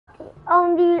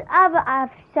on the other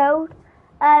episode,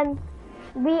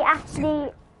 we actually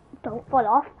don't fall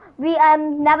off. We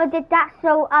never did that,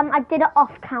 so I did it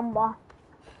off camera.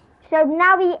 So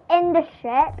now we in the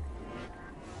ship.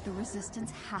 The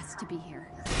resistance has to be here.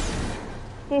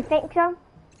 Do you think so?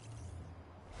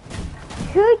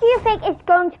 Who do you think is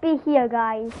going to be here,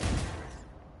 guys?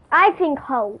 I think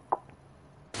Hulk.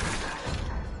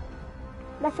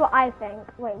 That's what I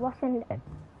think. Wait, what's in there?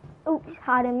 Oops,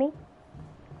 pardon me.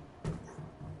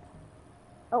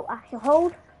 Oh, actually,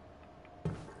 hold.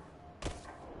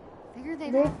 Figure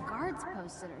they'd have guards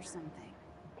posted or something.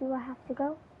 Do I have to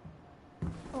go?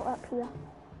 Oh, up here.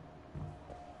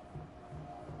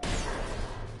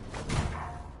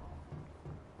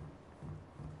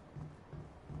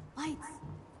 Lights.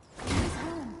 He's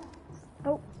home.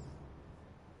 Oh.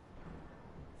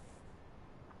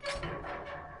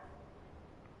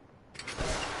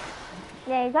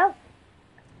 There you go.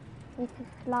 Need to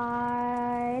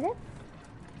slide it.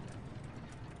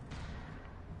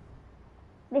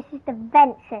 This is the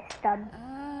vent system.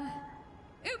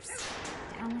 Oops.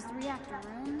 Down was the reactor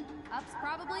room. Up's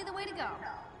probably the way to go.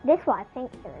 This is what I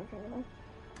think there is anyway.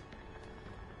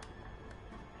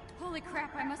 Holy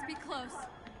crap, I must be close.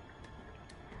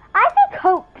 I think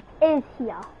Hope is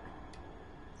here.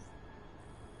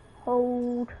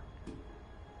 Hold.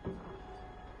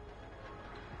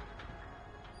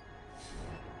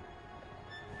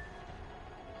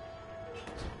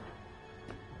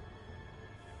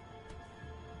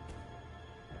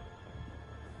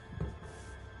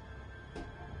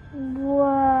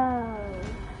 Whoa.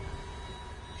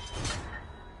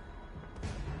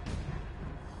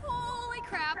 Holy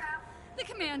crap. The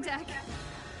command deck.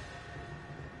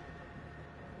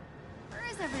 Where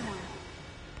is everyone?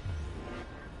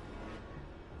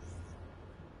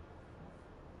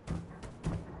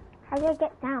 How do I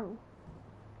get down?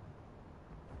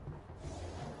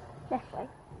 This way.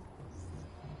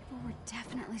 Well, we're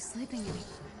definitely sleeping in.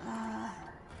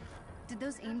 Did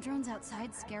those AIM drones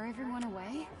outside scare everyone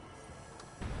away?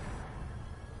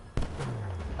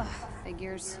 Ugh,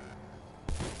 figures.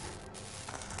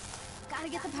 Gotta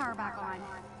get the power back on.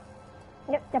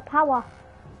 Yep, the power.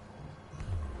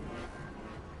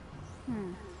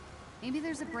 Maybe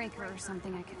there's a breaker or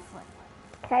something I could flip.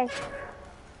 Okay.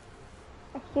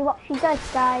 Let's see what she does,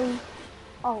 guys.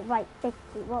 Oh, right,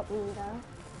 50 watt meter.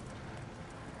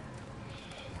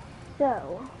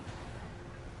 So.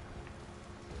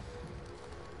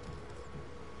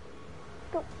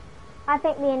 I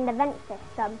think we're in the vent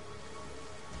system.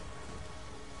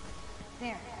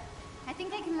 There. I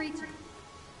think I can reach it.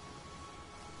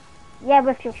 Yeah,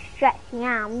 with your stretchy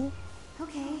arms.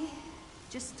 Okay.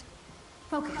 Just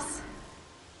focus.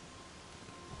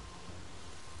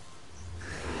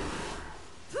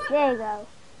 There you go.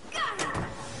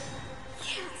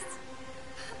 Yes.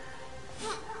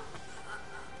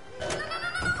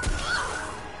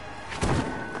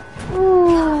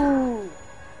 Ooh.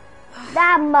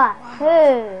 That must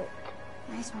hurt.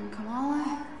 Nice one,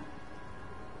 Kamala.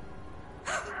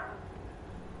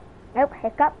 Nope,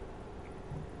 hiccup.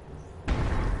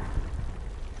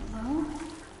 Hello?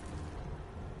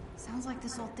 Sounds like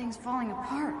this old thing's falling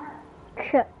apart.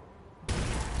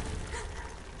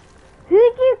 Who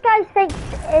do you guys think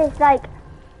is like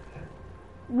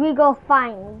we go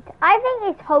find? I think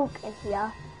it's Hulk in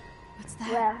here. What's that?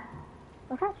 Where?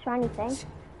 What's that shiny thing?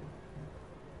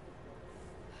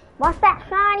 What's that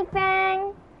shiny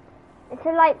thing? It's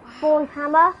a like Thor's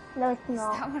hammer. No, it's Is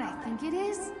not. that what I think it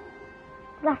is?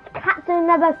 That's Captain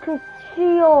America's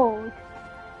shield.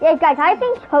 Yeah, guys, I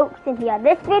think Hulk's in here.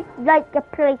 This is like the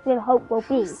place where Hulk will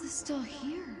be. How is this still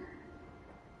here?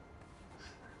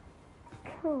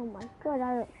 Oh my god,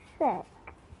 I look sick.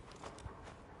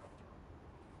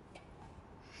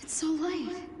 It's so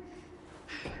light.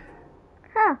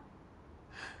 Huh.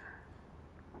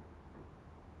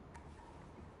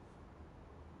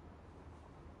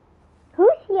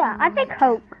 Who's here? I think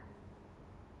Hulk.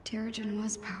 Terrigen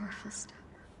was powerful stuff.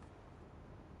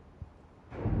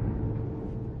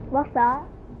 What's that?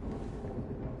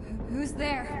 Who's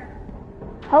there?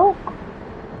 Hulk?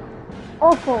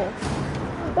 Awful.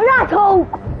 That's Hulk!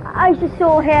 I just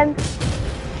saw him.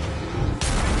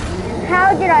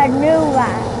 How did I know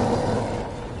that?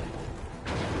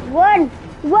 One!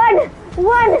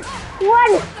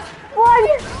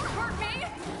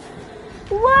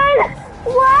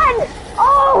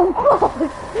 Oh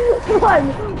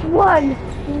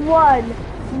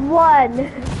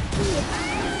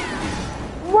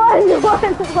god! One!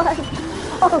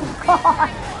 Oh god!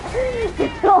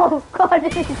 Oh god!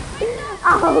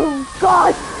 Oh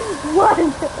god!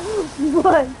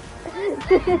 One!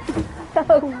 This is so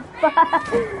bad.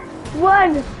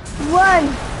 One. One.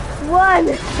 One.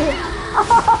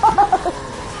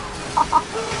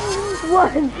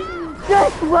 One.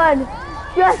 Just one.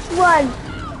 Just one.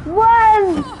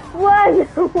 One. One.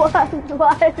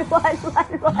 One.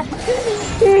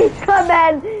 He's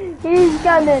coming. He's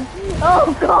coming.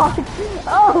 Oh God.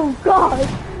 Oh God.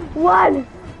 One.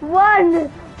 One,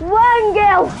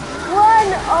 Gil.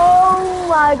 One. Oh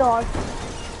my God.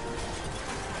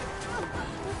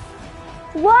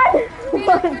 One. Rita,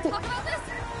 One. can we talk about this?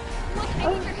 Look, I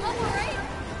need your help, alright?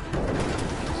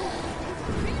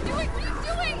 What are you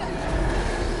doing?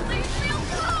 What are you doing? Leave me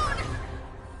alone!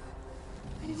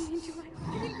 I didn't mean to.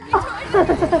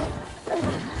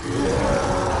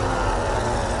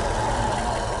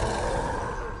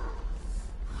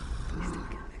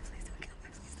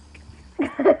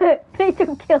 I Please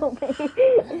don't kill me.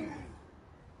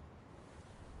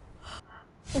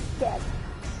 It's dead.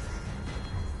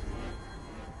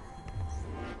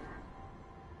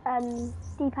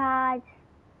 D-pad.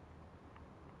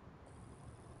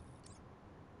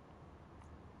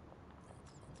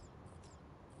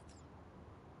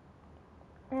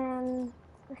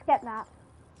 Let's get that.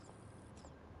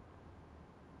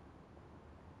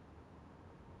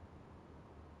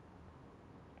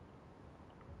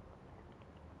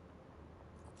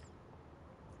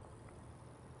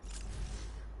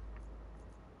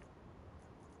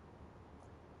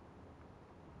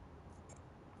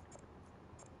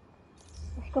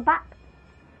 Let's go back.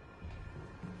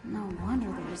 No wonder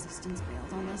the resistance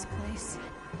bailed on this place.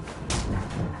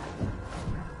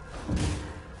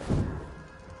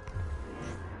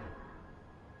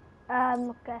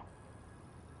 Okay.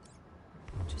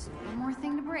 Just one more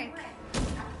thing to break. I'm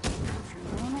sure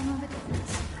no one will know the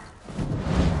difference.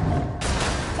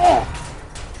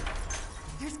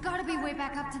 There's gotta be a way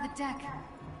back up to the deck.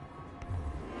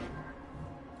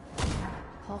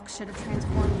 Hulk should have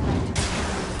transformed back to the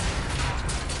ground.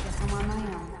 Guess I'm on my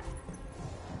own.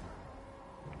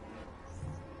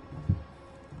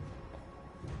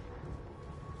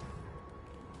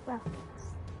 Well.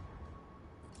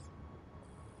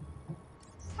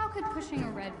 How could pushing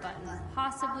a red button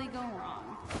possibly go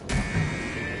wrong?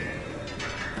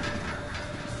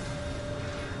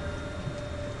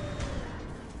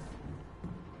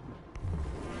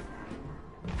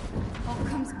 Hulk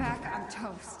comes back, I'm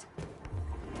toast.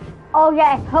 Oh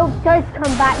yeah, if Hope does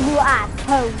come back, you are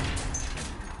toast.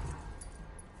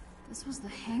 This was the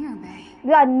hangar bay.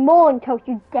 You are more than toast,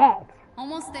 you're dead.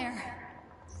 Almost there.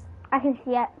 I can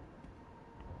see it.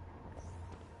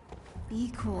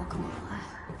 Be cool, Kamala.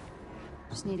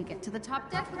 Just need to get to the top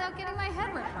deck without getting my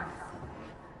head ripped off.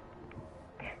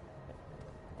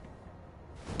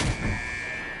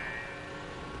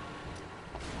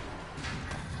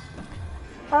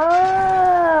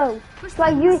 Oh! So I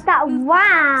use that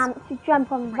ramp to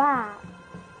jump on that.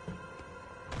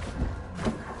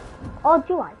 Or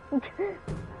do I?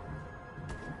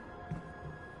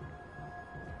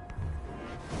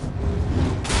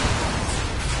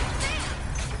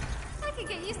 I could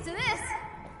get used to this.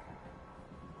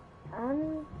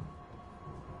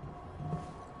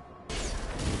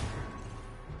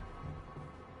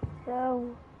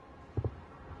 So...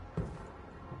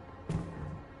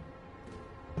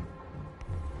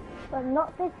 But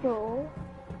not the door.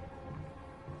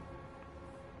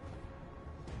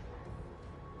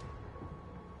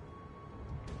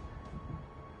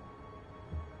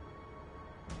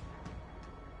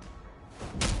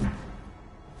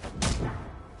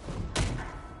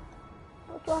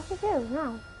 What do I have to do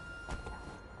now?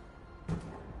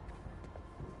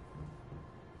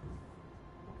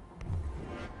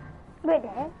 Wait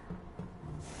there.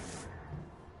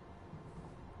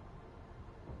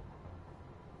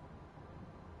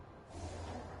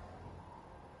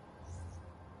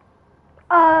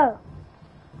 Oh.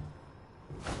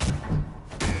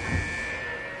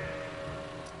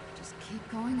 Just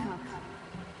keep going up.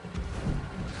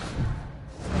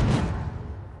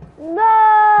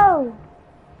 No!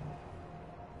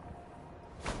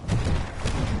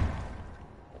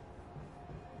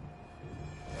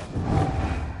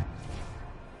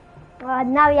 Oh,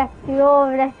 now we have to do all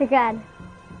of this again.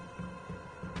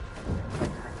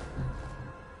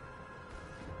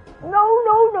 No.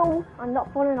 I'm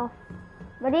not falling off.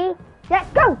 Ready? Let's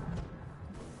go!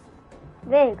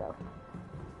 There you go.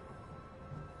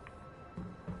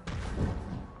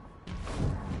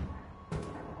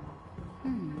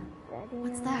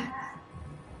 What's that?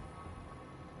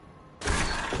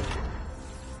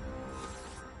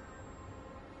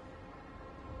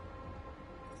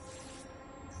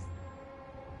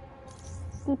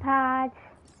 D-pad.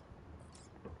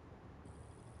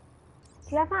 Do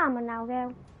you have armor now,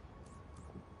 girl?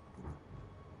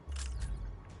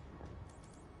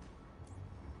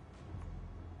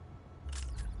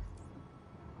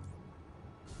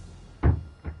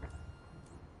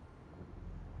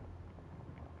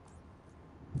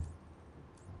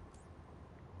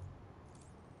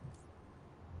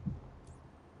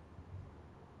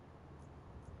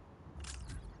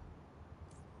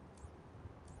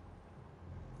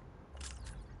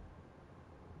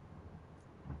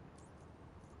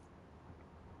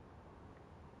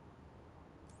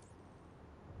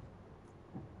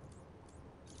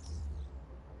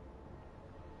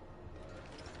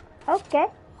 Okay.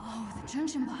 Oh, the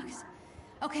junction box.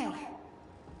 Okay.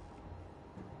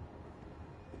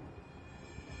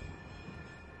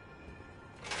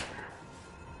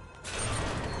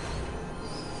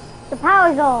 The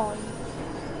power's on.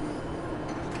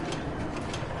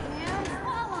 And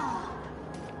voila!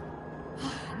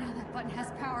 Now that button has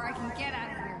power, I can get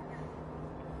out of here.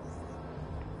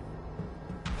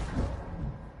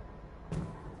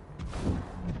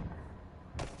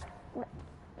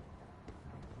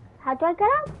 How do I get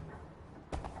out?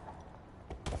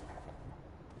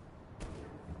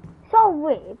 So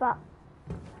weird, but...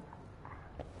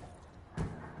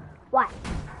 Right.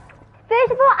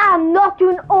 First of all, I'm not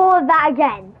doing all of that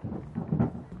again.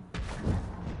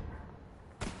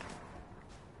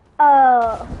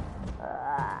 I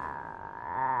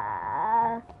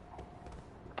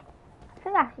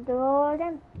think I should do all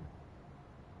again.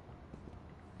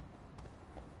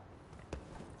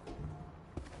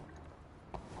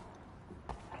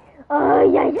 Oh,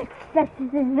 yes. I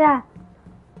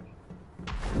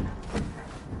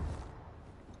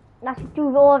should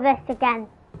do all of this again.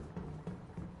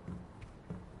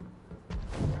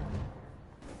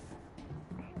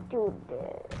 Let's do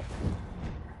this.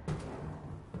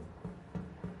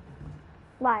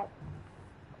 Right.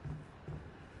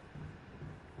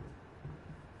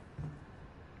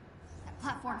 That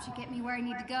platform should get me where I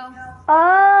need to go.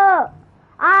 Oh,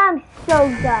 I'm so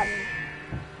done.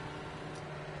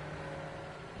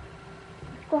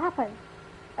 What happened?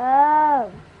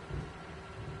 Oh.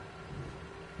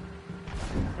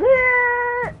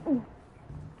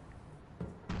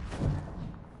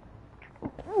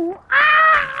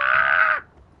 Ah!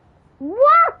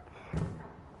 What?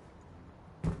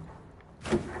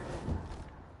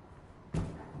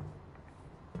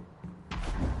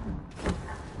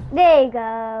 There you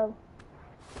go.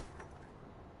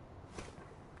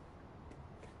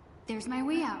 There's my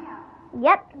way out.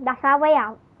 Yep, that's our way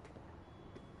out.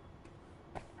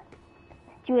 Let's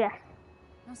do this.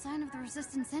 No sign of the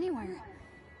resistance anywhere.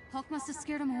 Hulk must have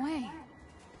scared him away.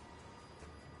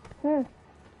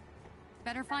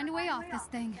 Better find a way off this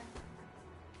thing.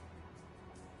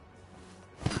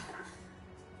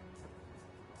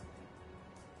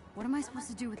 What am I supposed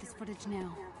to do with this footage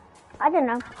now? I don't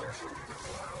know.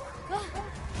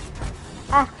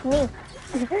 Ask me.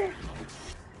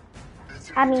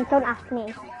 I mean, don't ask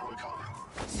me.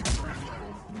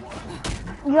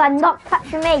 You are not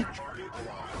touching me.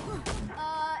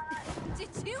 Did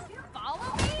you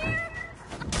follow me here?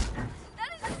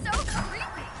 That is so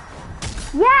creepy.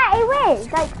 Yeah, it was.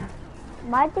 Like,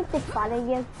 why did this follow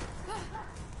you?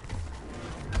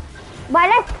 Well,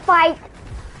 let's fight.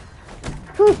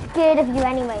 Who's scared of you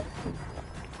anyway?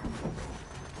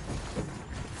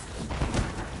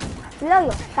 Blow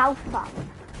yourself up.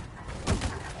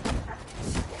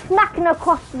 Smacking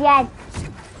across the head.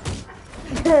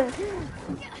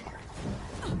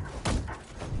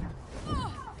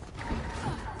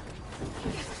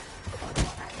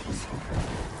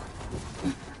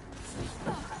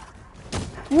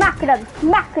 Smack them,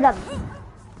 smack them.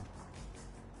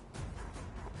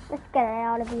 Let's get it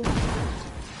out of here.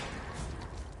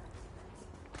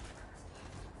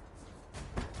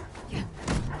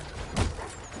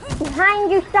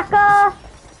 Behind you, sucker!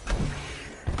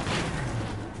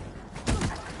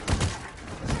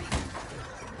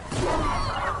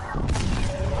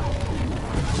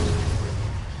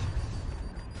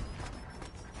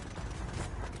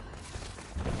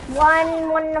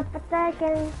 One of a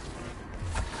second.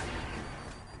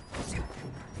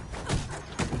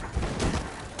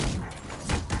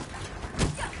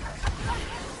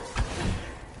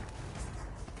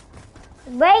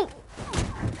 Wait!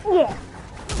 Yeah.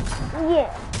 Yeah.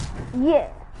 Yeah.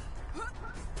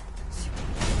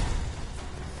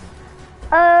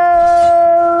 Oh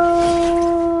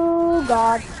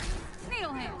God.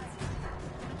 Needle hands.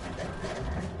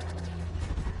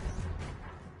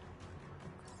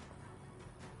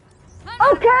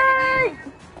 Okay.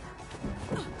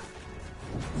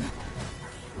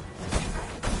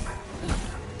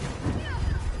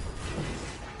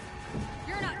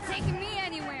 You're not taking me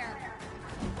anywhere.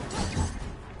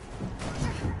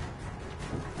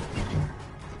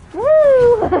 Woo!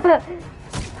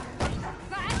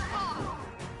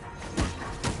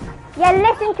 Yeah,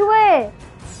 listen to it.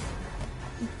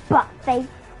 Butt face.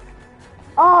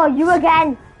 Oh, you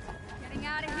again. Getting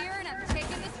out of here and I'm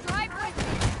taking this drive with me.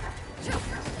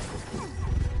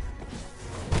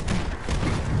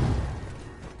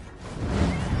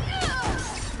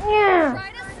 Yeah.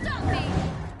 Try to stop me.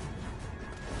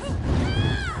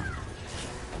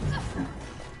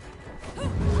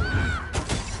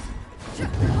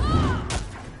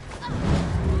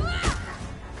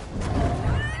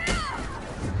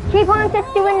 keep on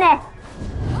just doing this.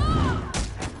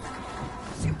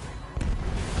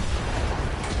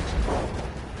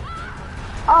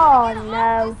 Oh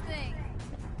no.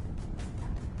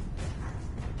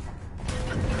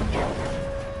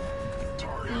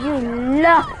 You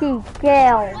lucky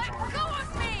girl.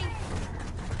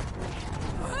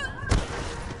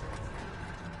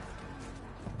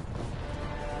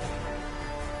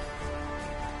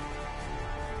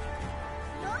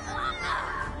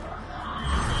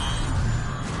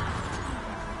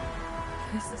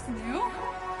 Is this new?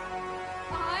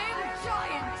 I'm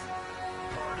giant.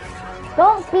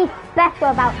 Don't be special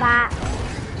about that.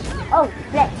 Oh,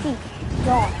 let's see.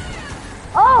 God.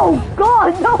 Oh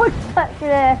God, no one touched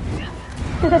this.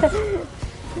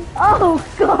 Oh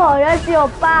God, I feel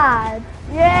bad.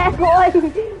 Yeah, boy.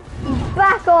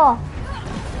 Back off.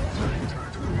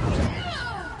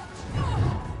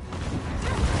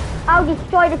 I'll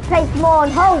destroy this place more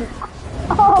and hope.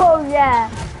 Oh yeah.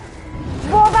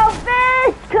 What about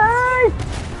this, cuz?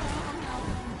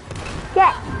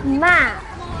 Get smacked.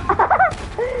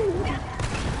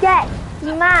 Get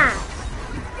smacked.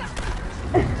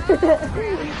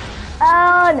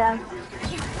 Oh no.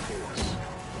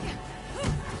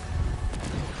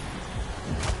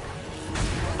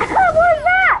 What was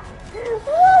that?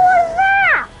 What was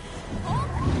that?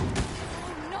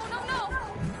 No.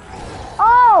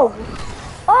 Oh!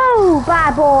 Oh,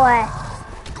 bad boy.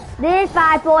 This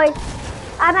bad boy.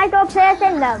 Am I going to pierce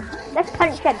him though? Let's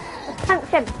punch him. Let's punch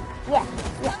him. Yeah.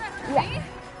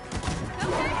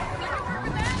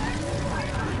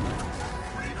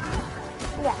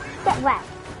 Yeah, get wet.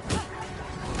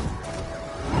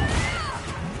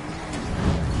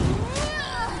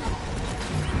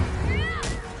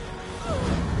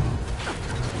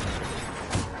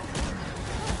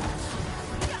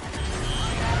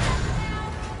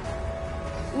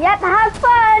 Yep, have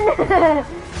fun!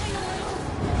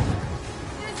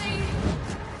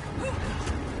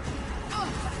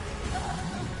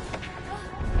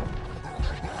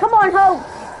 Come on, Hope!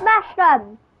 Smash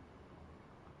them!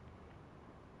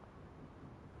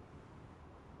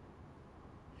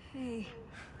 Hey,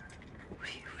 what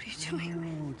are you doing?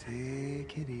 Oh,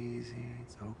 take it easy.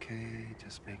 It's okay.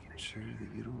 Just making sure that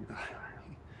you don't die.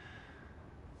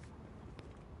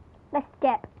 Let's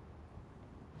skip.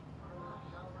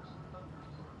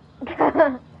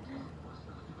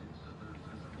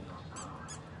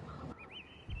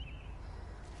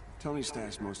 Tony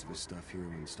stashed most of his stuff here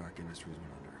when Stark Industries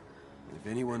went under. And if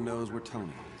anyone knows where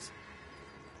Tony is,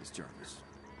 it's Jarvis.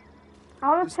 I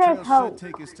want This to play trail as Hope. should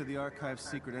take us to the archive's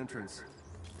secret entrance.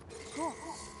 Cool.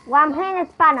 Well, I'm playing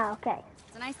as Banner, okay.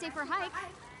 It's a nice day for a hike.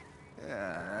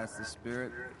 Yeah, that's the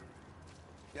spirit.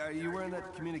 Yeah, are you wearing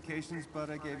that communications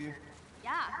bud I gave you?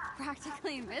 Yeah,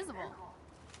 practically invisible.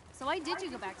 So why did you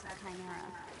go back to the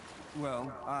Chimera?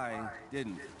 Well, I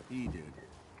didn't. He did.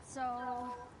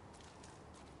 So...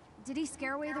 did he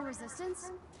scare away the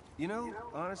resistance? You know,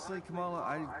 honestly, Kamala,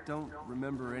 I don't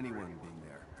remember anyone being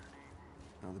there.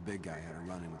 Well, the big guy had a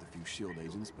run-in with a few S.H.I.E.L.D.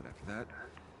 agents, but after that,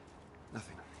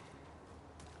 nothing.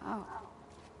 Oh.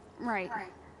 Right.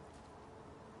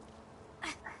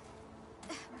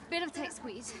 Bit of tight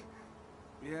squeeze.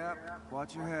 Yeah,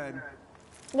 watch your head.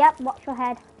 Yep, watch your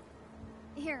head.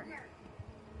 Here.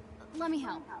 Let me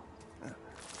help.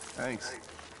 Thanks.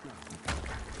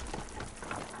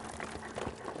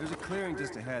 There's a clearing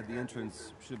just ahead. The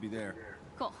entrance should be there.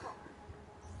 Cool.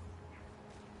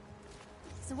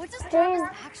 So what does Jarvis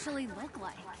actually look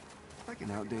like? Like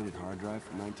an outdated hard drive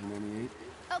from 1998.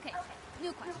 Okay,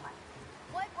 new question.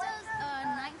 What does a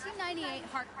 1998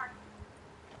 hard...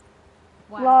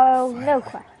 Wow. Well, no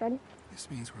question. This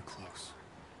means we're close.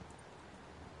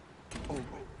 Oh.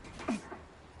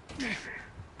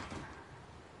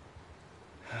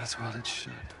 That's what it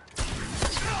should.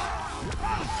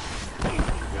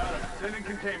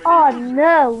 Oh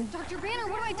no. Dr. Banner,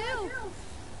 what do I do?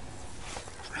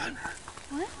 Run.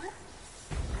 What?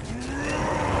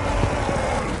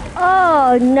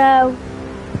 Oh no.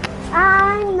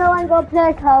 I know I'm gonna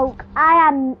play Coke.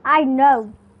 I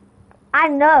know.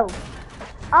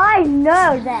 I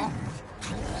know this.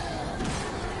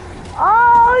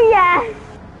 Oh yes.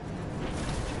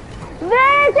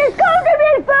 This is going to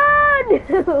be fun.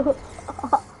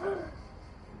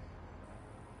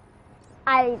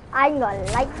 I'm gonna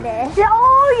like this.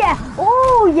 Oh yeah.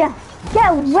 Oh yeah.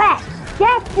 Get wet.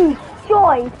 Get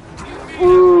destroyed.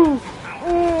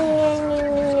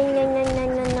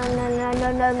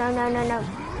 No.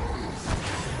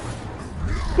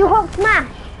 Do Hulk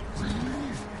smash.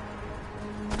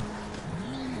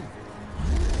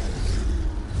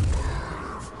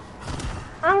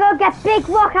 I'm gonna get big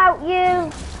rock out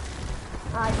you.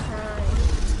 I can.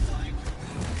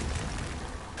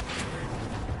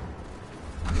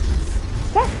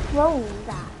 Just roll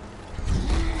that.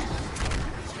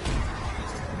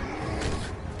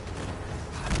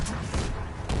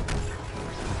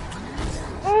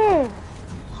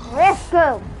 Let's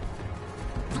go.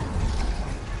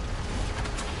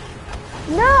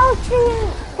 No,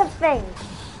 seeing the thing.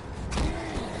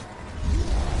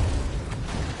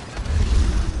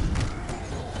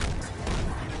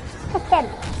 Hit him.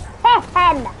 Hit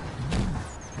him.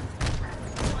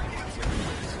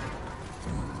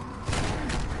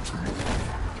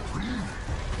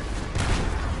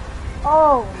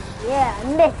 Oh, yeah,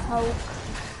 miss Hulk.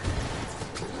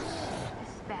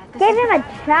 Give him a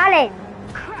challenge.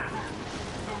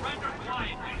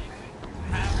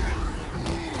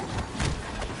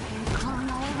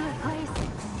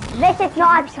 This is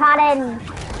not a challenge.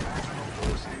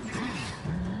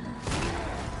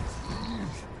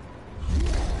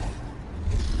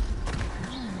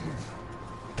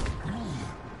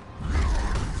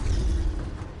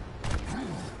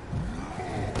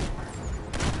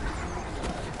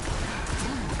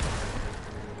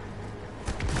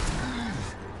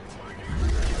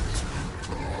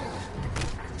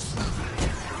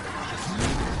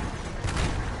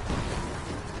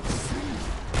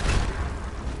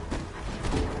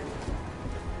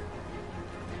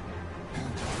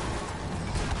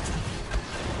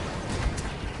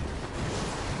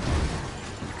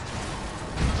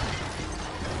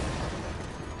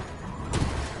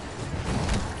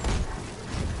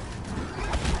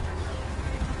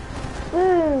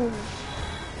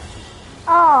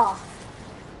 Oh.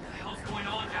 What the hell's going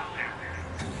on down there?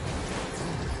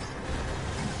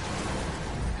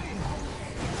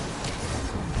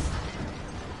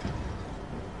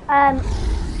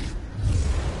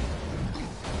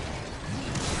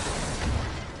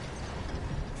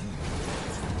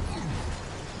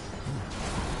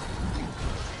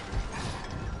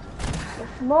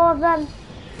 There's more of them.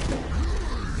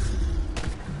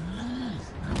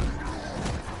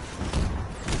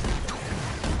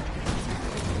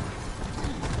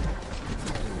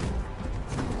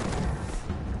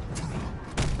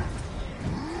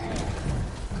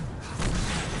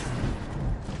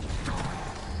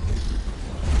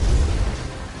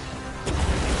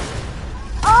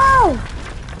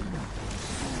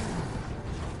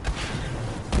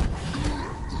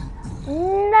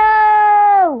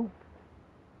 No!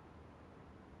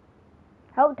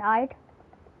 Hope died.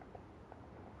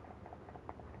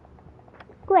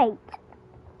 Great.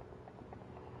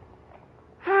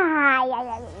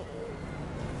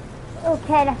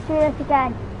 Okay, let's do this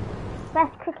again.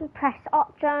 Let's quickly press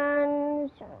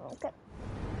options. Okay.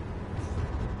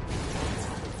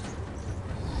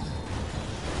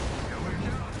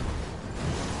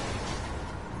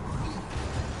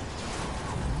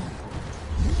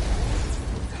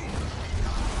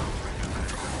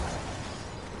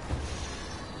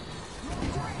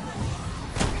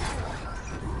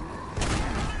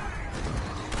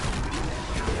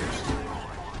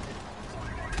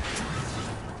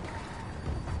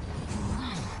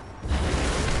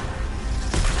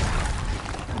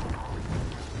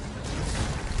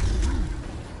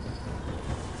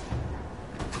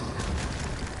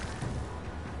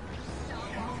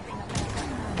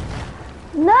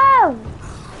 No!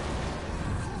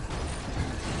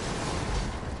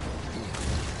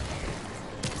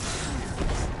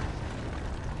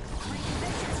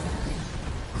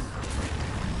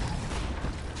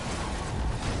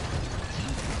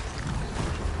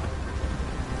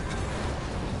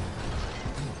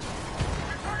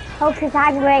 Hulk is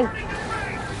angry.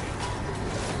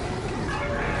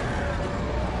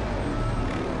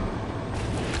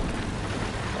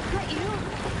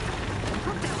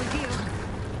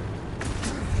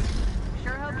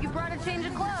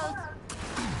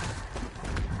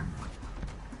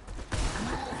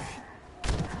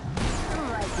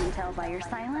 By your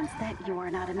silence that you are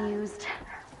not amused.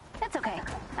 That's okay.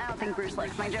 I don't think Bruce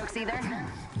likes my jokes either.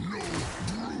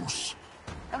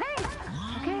 Okay,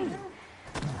 okay.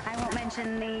 I won't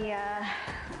mention the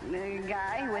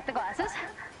guy with the glasses.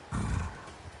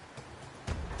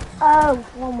 Oh,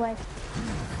 one way.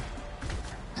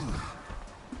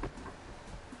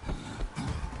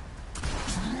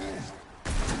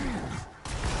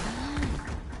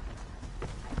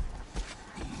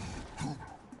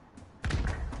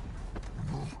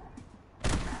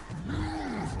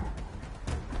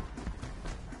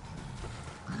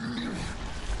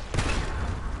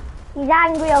 He's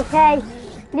angry, okay?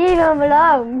 Leave him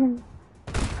alone.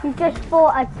 He just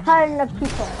fought a ton of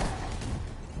people.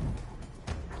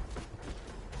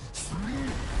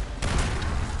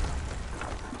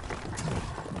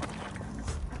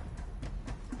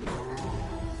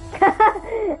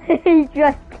 He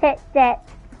just hit it.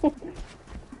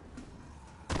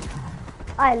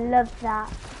 I love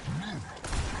that.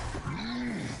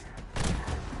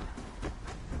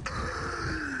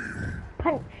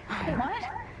 Punch. What?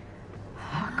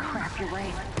 Oh, crap, you're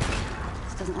right.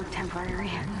 This doesn't look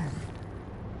temporary.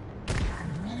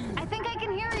 I think I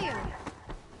can hear you.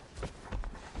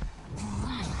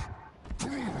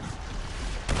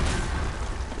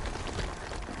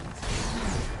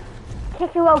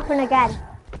 Kick you open again.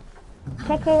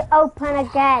 Kick it open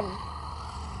again.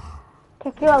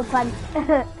 Kick you open.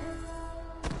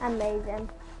 Amazing.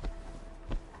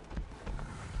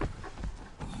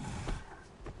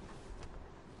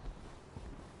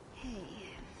 Hey.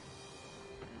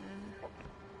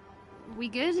 We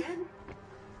good?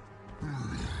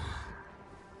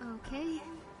 Okay.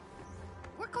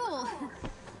 We're cool.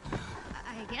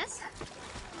 I guess.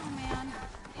 Oh man,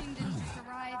 Engines just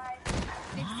arrived.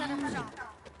 They've set up shop.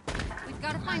 We've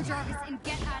got to find Jarvis and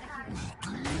get out of here.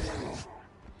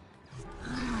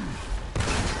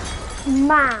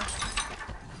 Ma.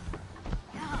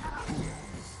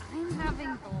 I'm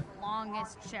having the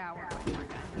longest shower when we're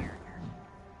done here.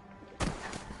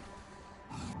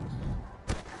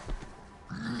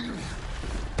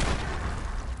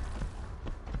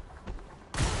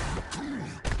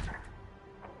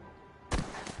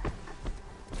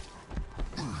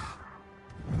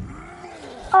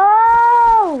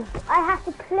 Oh! I have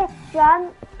to cliff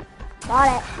jump. Got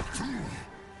it.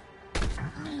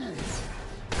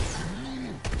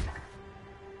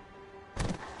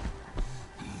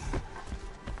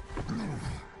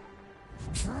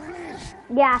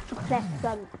 Yeah, I have to cliff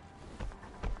jump.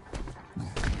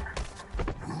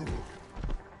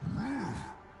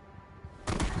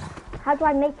 How do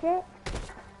I make it?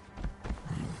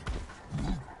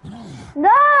 No!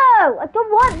 I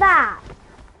don't want that!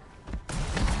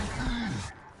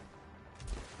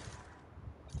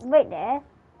 Wait there.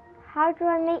 How do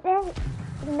I make this?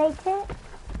 Make it?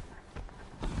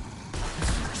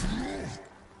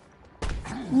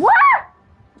 What?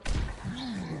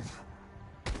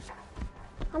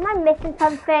 Am I missing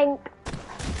something?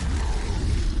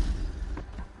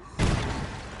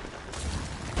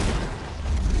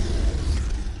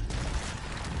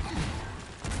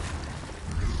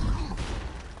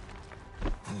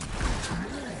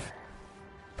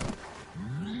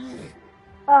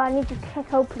 Oh, I need to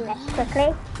kick open this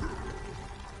quickly.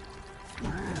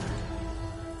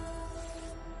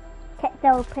 Kick it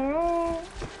open.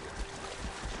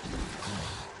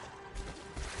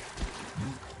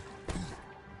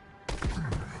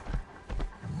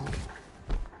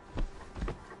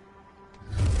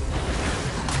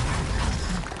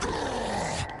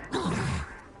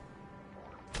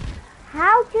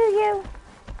 How do you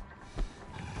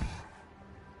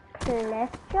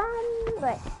cliff jump?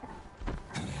 Wait.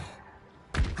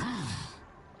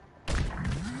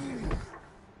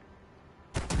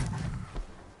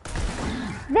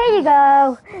 There you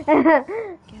go.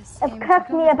 It took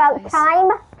me about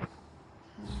time.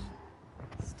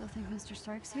 Still think Mr.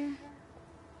 Stark's here?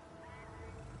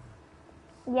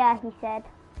 Yeah, he said.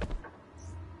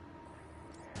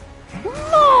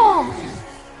 No!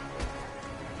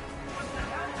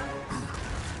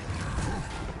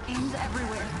 Aim's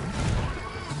everywhere.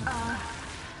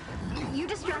 You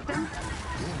distract them.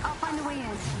 I'll find a way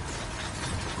in.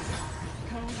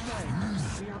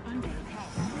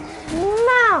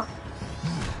 No!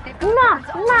 No!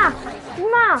 No!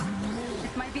 No!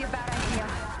 This might be a bad idea.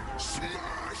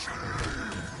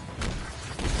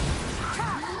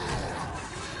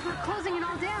 We're closing it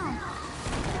all down.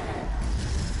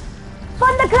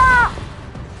 Thunderclap!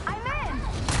 I'm in!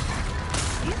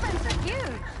 These vents are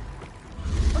huge.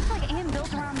 Looks like AIM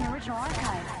built around the original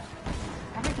archive.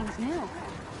 Everything's new.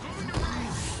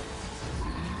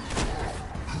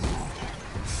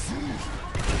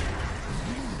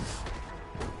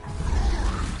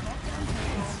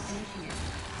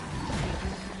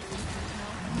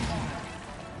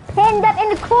 Pinned up in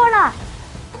the corner!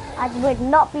 That would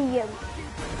not be you.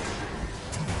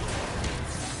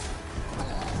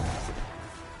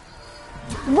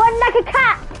 Run like a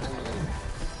cat!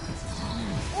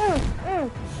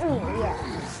 Yeah.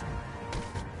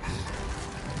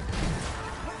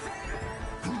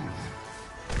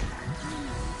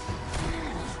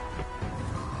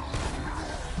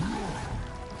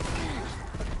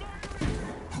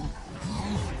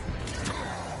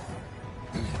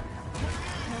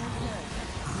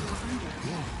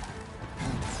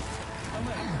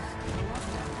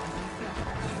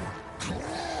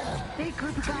 Big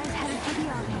group of guys headed for the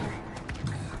elevator.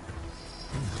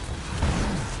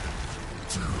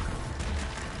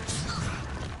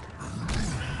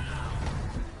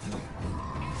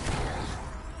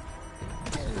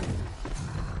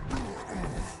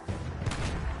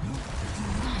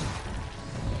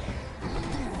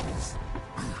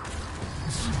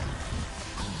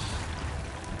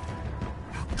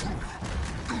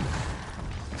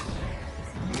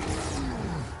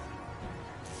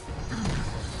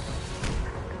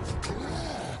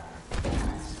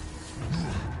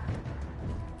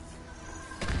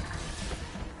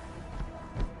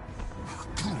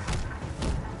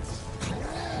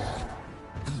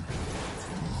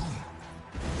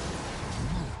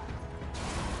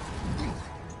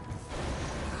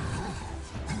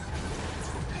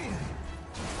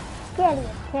 Barely a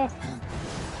kiss.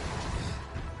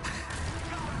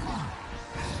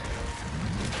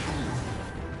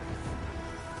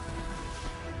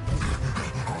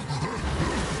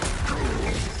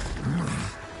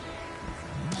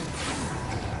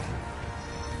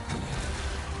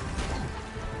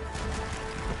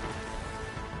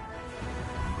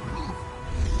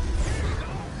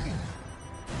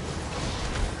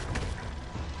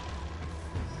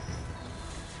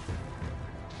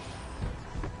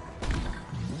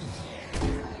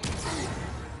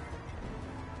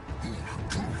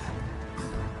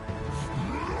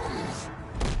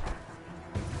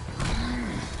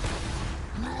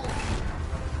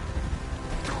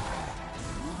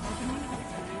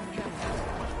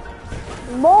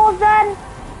 More than...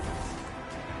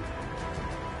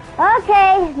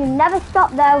 Okay, you never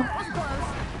stop though.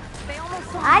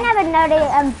 I never know they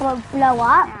blow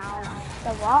up.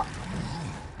 The what?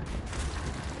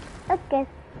 That's good.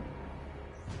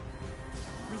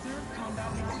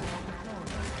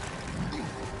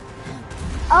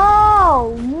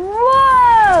 Oh,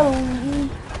 whoa!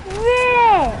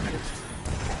 Really?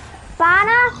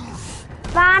 Banner.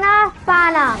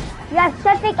 You have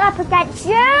something up against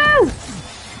you!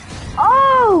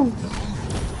 Oh!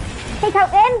 Take out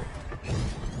him!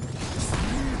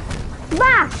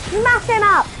 Smash him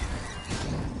up!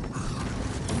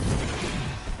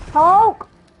 Hulk!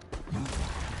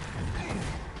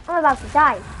 I'm about to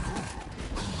die.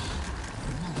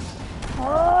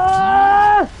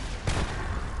 Oh!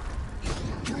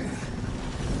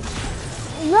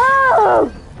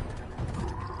 No!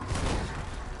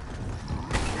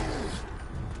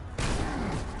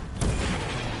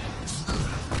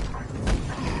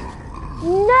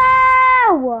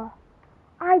 No!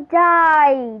 I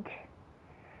died.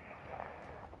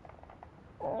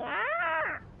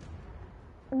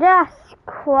 That's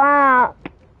crap.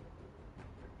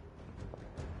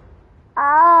 Oh,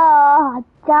 I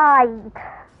died.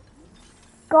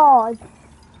 God.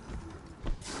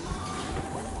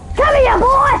 Come here,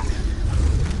 boy!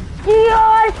 Do you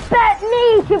expect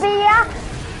me to be here?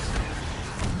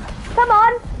 Come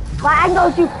on. Right, I'm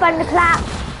going to spin the clap.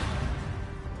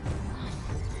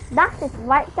 That just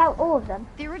wipes out all of them.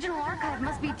 The original archive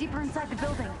must be deeper inside the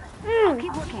building.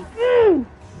 Keep looking.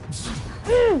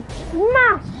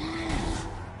 Smash!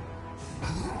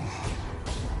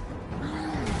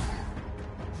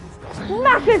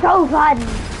 Smash it open!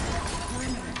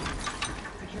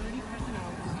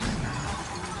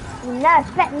 You're not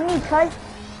expecting me, cuz.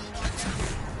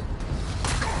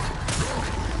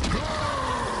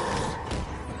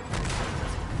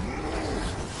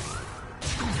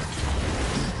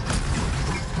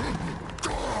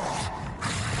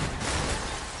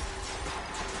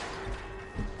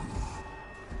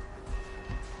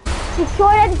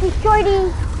 Destroy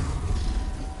these!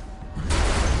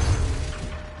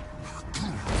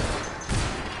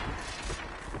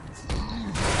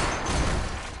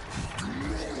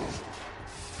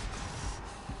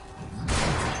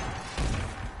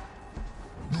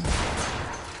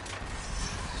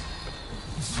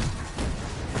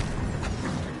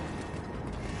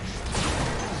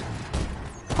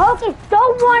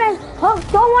 Hulk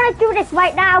don't wanna do this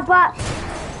right now, but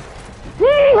he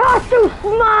has to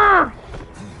smash!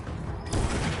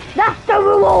 That's the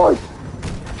reward!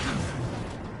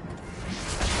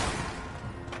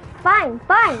 Fine!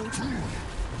 Smash!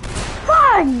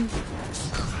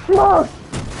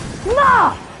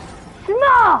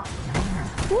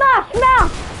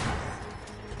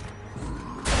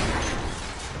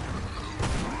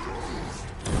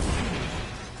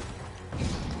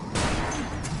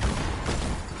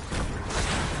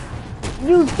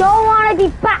 You don't want to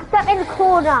be backed up in the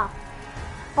corner.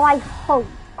 I hope.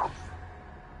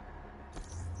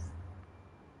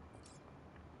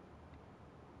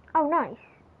 Oh, nice.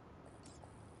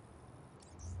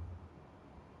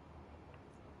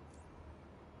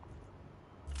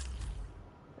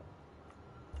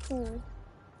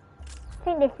 I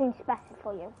think this seems better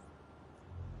for you.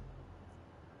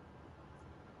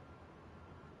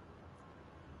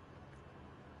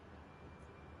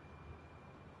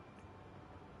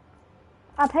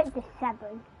 I'll pick the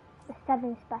 7. The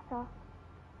 7's better.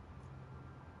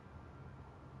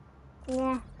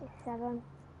 Yeah, the 7.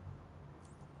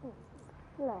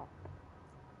 Flip.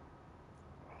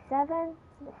 7,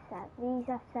 the 7. These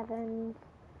are 7s.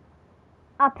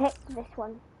 I'll pick this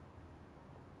one.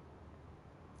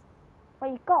 What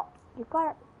you got? You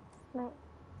got it. No.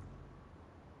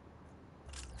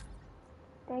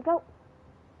 There you go.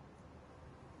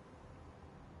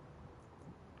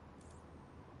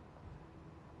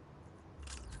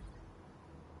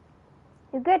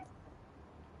 You good?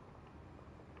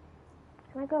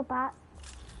 I go back?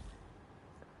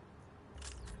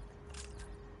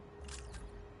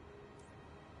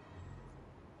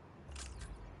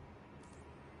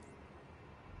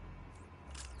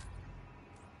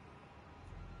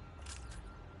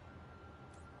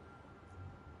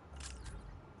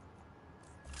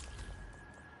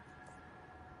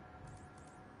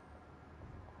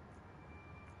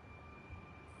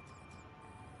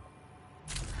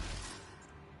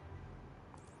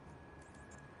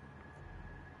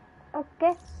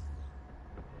 Okay.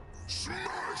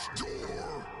 Smash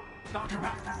door! Dr.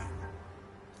 Matt,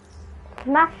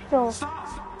 Smash door.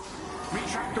 stop!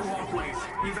 Retract the walkways.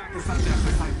 Evac the subject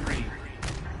to Site 3.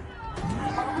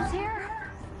 Almost here?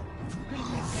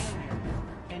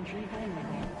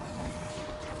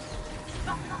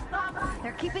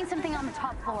 They're keeping something on the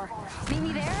top floor. Meet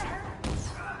me there?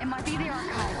 It might be the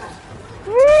archive.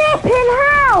 Flipping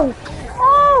hell!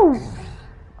 Oh!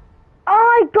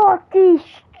 I got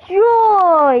destroyed!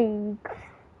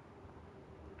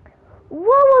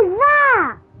 What was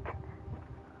that?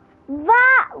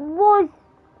 That was...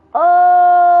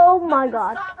 Oh my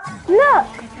god. Look!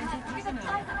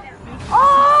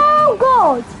 Oh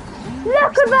god!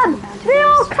 Look at them! They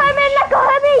all come in like a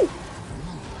hubby!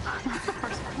 That's the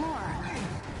first floor.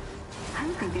 I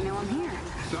don't think they know I'm here.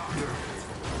 Doctor,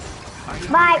 I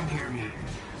know Bye. you can hear me.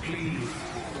 Please.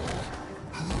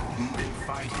 You've been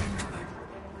fighting.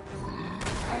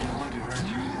 I don't want to hurt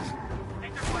you.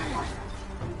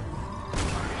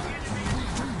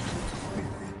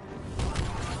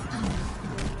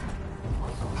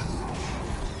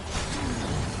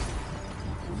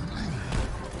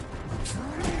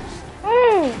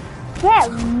 Get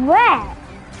wet!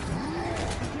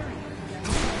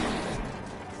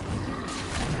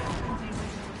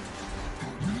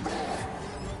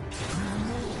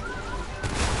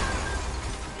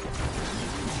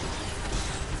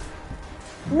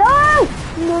 No!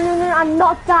 No, I'm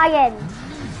not dying.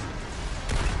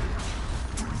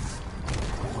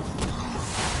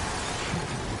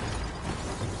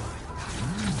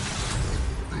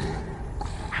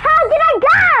 How did I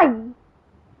die?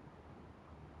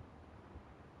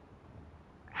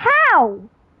 How?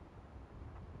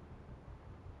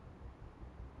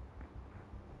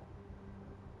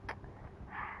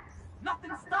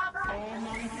 Nothing stops!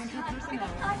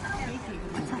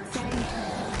 What's that say?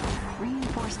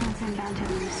 Reinforcements inbound to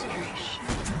administration.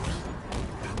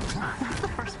 That's the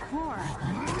first floor.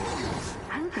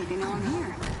 I don't think they know I'm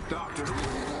here. Doctor,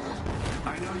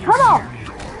 I know you Come can on. hear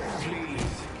me.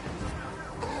 Please.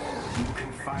 You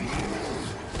can fight.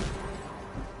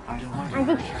 I don't want to I'm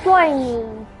hurt you. destroying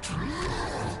me.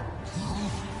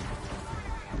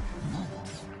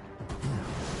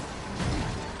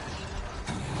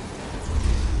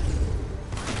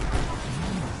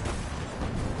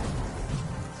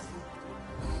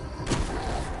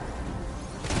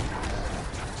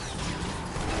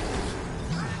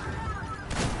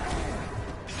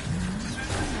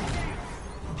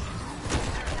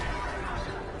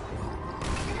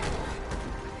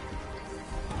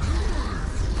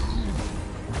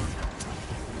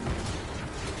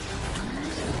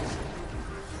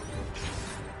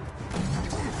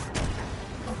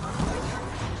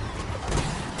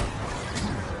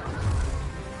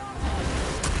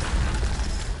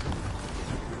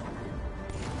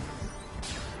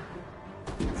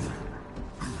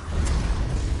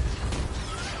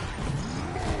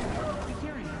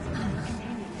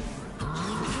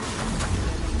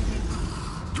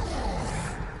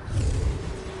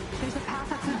 There's a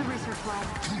path up through the research lab.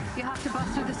 You have to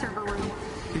bust through the server room.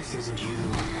 This isn't you.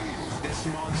 This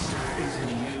monster isn't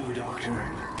you, Doctor. You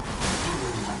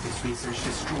wouldn't want this research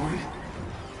destroyed.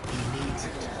 He needs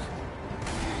it.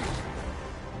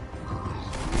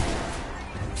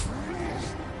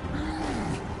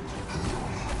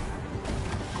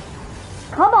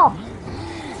 Come on.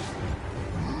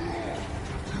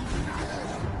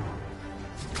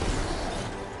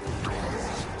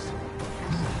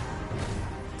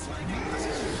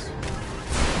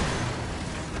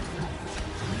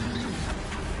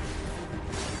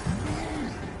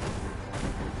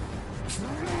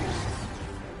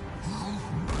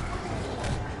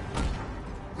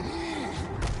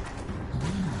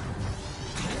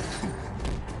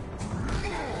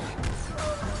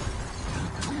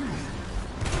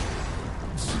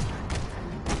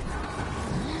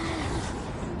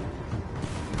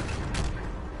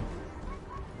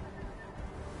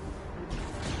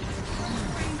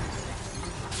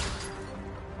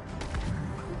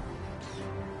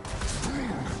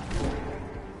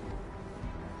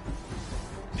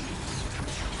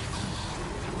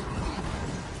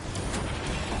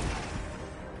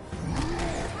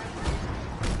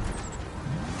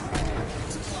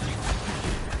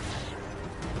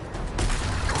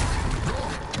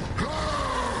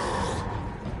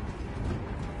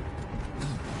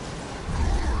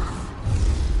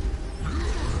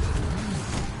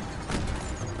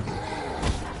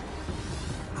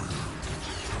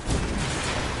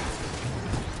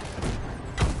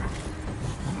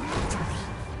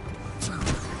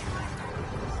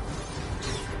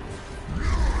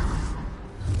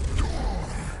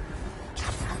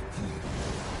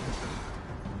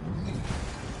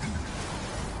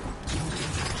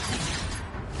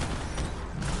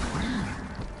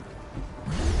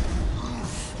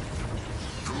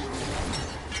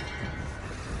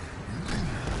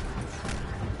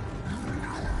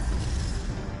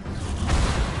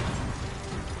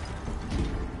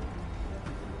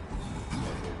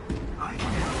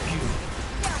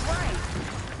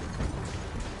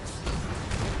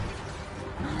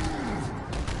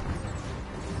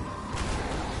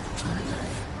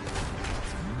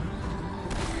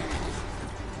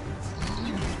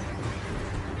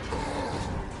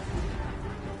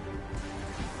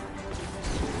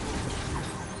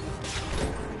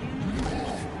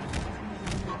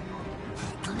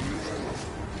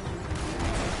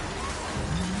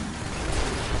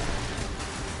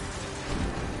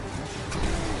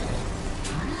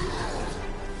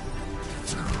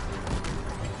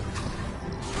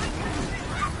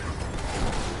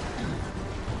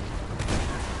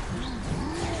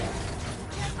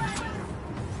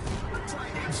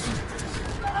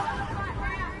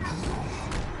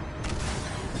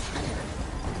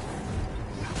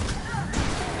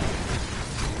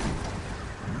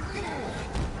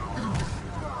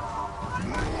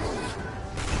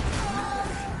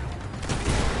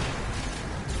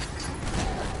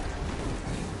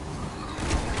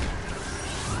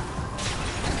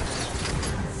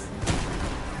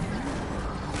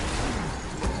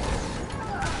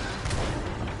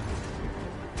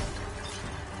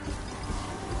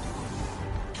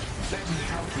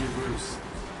 through, Bruce.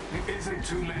 It isn't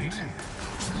too late.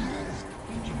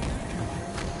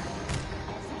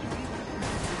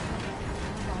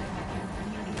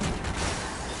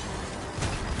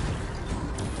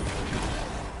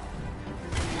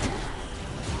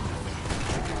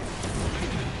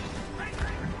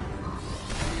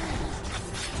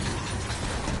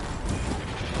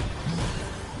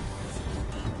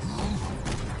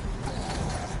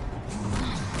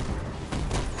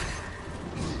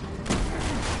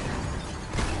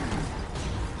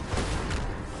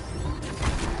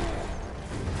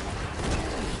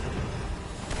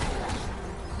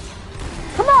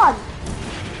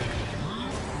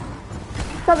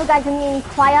 Sorry guys, I'm being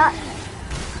quiet.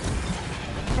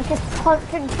 I'm just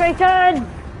concentrating.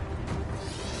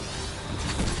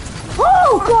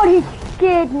 Oh god, he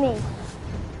scared me.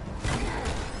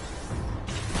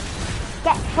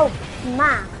 Get so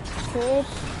smashed, kid.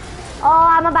 Oh,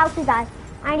 I'm about to die.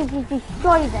 I need to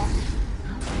destroy this.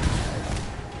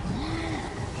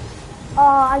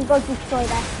 Oh, I'm going to destroy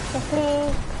this.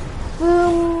 Quickly.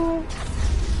 Boom.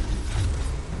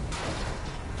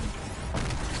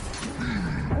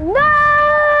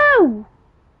 No!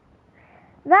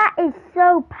 That is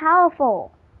so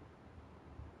powerful.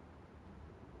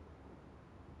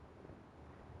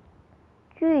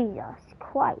 Jesus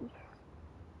Christ.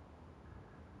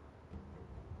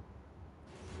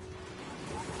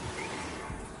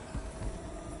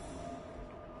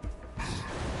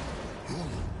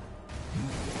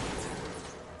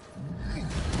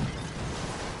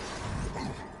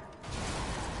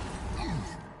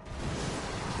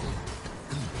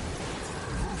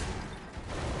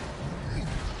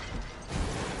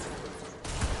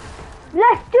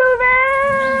 Let's do this!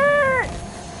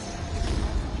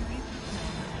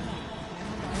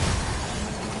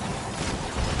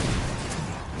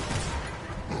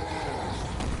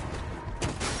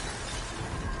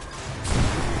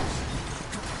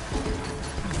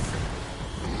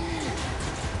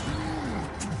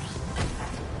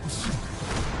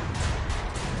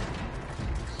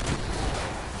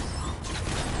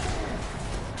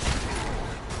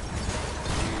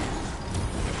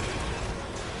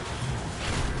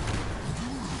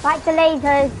 Like the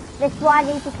lasers, this one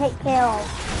I need to take care of.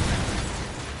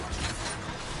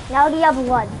 Now the other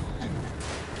one.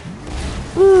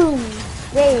 Boom!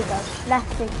 There you go.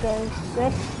 Let's just go.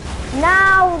 Good.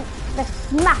 Now, let's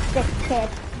smash this kid.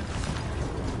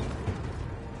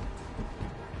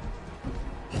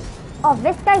 Oh,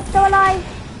 this guy's still alive?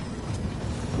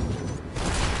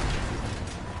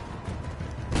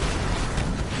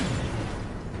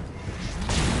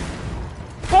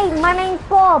 Hey, my name's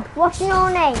Bob. What's your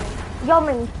name? Your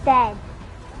name's dead.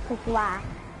 That's why.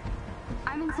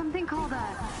 I'm in something called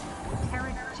a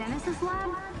Paragenesis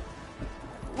lab?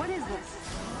 What is this?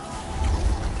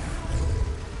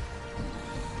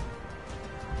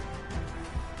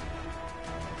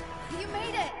 You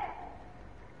made it!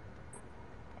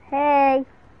 Hey.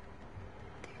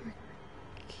 They were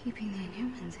keeping the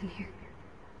Inhumans in here.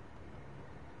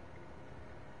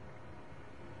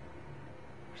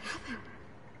 What happened?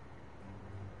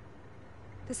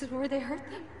 This is where they hurt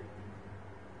them?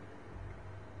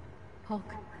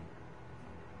 Hulk.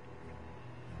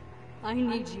 I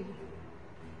need you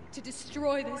to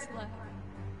destroy this lab.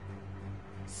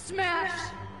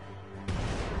 Smash!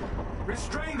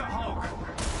 Restrain the Hulk!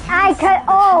 I can.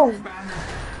 Oh!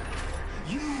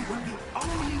 You were the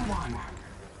only one!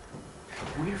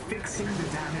 We're fixing the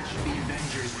damage the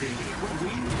Avengers did when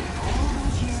we did all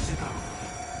those years ago.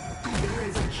 There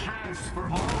is a chance for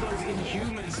all those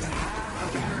Inhumans to have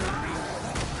a better life.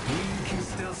 We can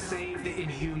still save the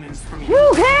Inhumans from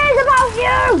Who cares about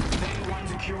you? They want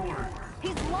a cure.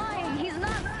 He's lying! He's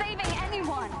not saving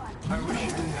anyone! I wish you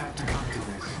didn't have to come to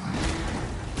this.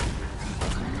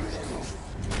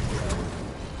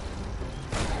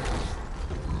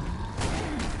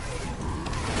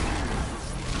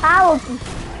 I will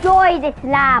destroy this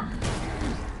lab.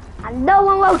 And no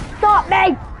one will stop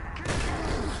me.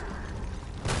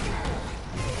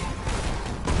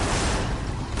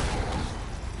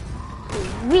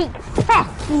 Weak,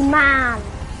 pesky man.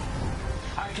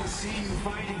 I can see you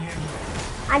fighting him.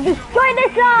 I'm destroying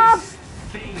this lab.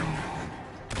 Thing.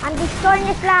 I'm destroying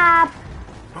this lab.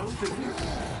 Both of you.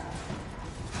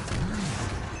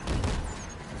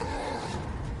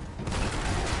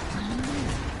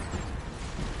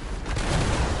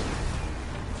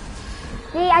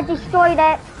 See, I destroyed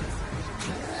it.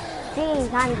 See,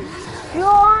 I'm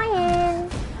destroying.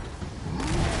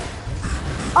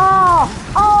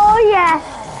 Oh yes.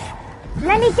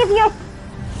 Let me give you a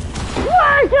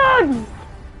present.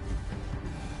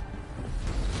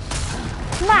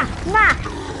 Smash, smash.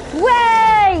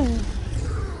 Way.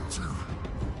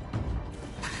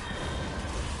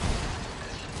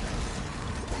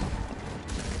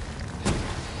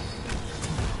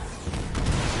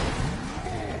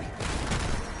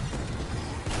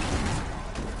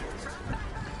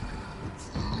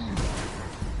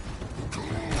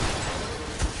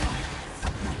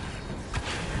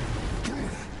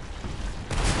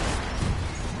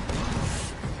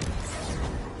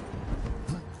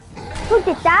 Who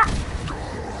did that?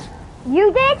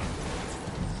 You did?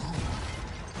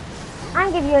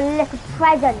 I'll give you a little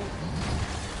present.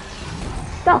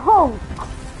 The Hulk.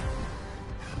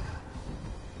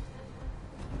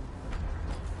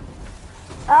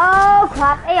 Oh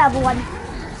crap, the other one.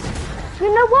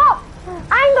 You know what?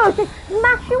 I'm going to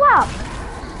smash you up.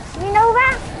 You know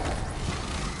that?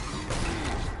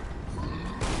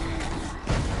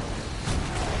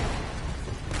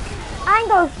 I'm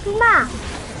going to smash.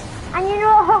 And you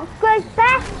know what Hulk goes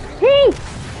best? He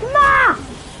smash!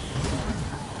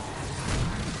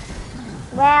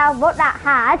 Well, what that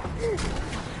had.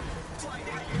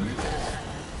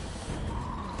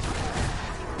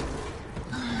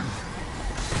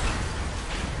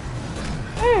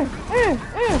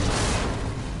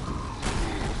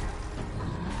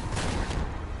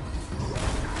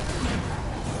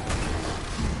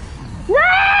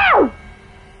 No!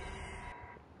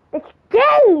 It's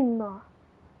game!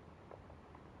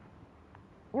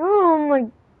 Oh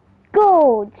my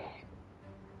god!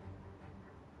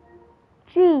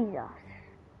 Jesus.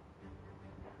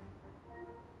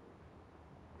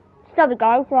 Sorry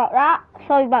guys about that.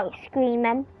 Sorry about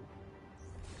screaming.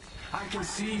 I can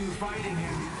see you fighting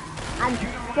him. I'm You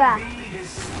don't stressed. want to be his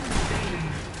thing,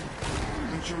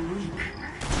 but you're weak.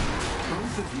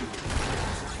 Both of you.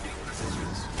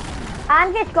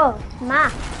 I'm just going to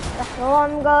smash. That's all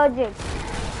I'm going to do.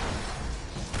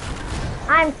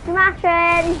 I'm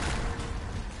smashing.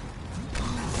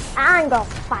 I'm going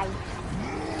to fight.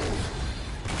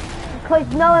 Because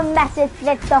no one messes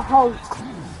with the Hulk.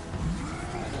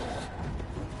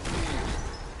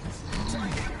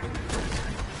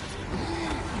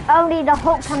 Only the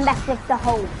Hulk can mess with the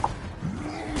Hulk.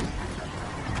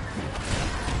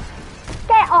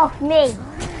 Get off me!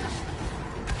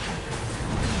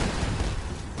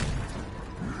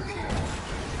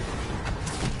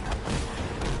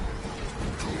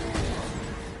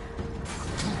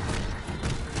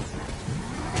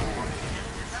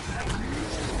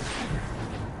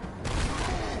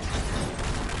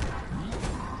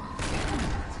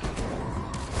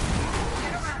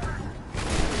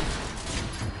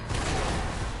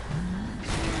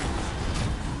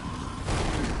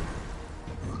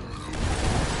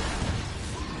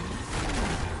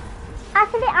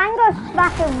 Actually, I'm going to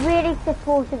smash a really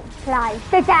important fly.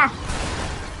 To death!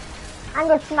 I'm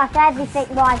going to smash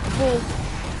everything what I see.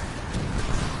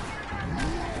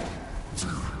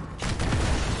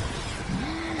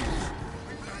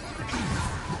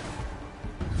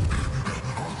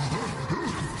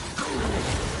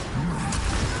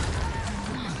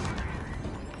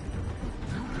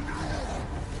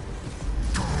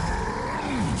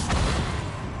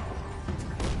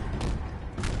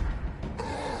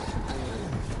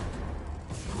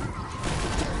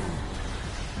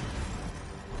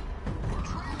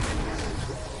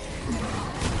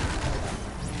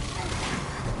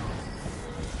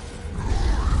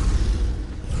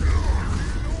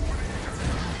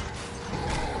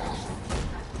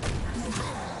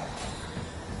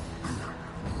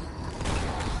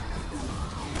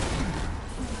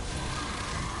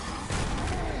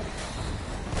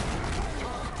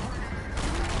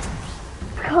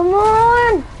 Come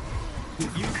on!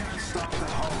 If you can't stop the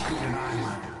Hulk, then I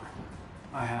will.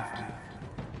 I have to.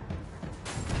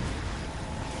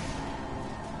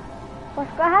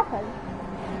 What's going to happen?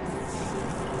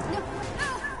 No, no!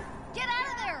 Get out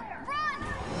of there! Run!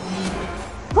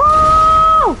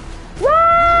 Oh!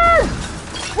 Run!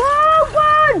 Run!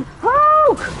 Run!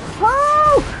 Hulk!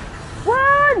 Hulk!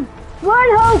 Run! Run,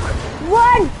 Hulk!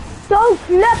 Run! Don't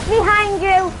look behind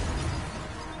you!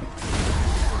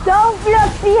 Don't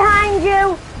look behind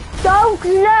you! Don't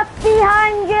look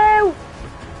behind you!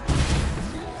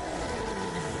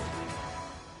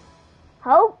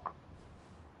 Hulk?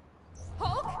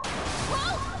 Hulk?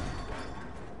 Hulk!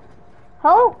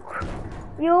 Hulk?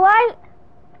 You alright?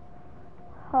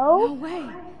 Hulk? No way!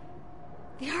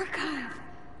 The archive!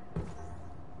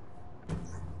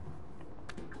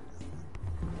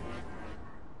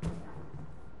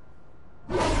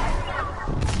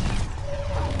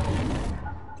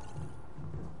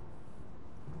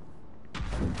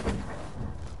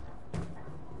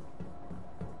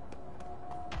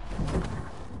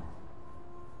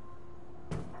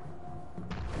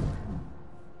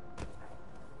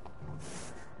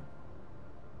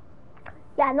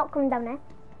 Yeah, I'm not coming down there.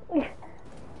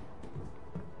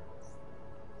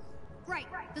 Right,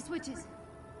 the switches.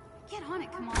 Get on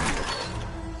it, come on.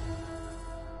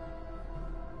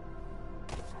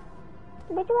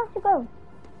 Where do you have to go?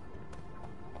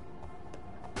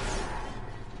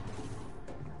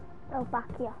 Oh,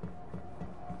 back here.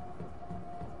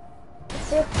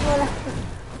 This will have to...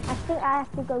 I think I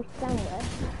have to go somewhere.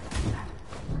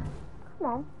 Come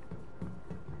on.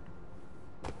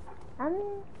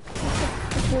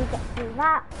 If we get through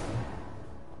that.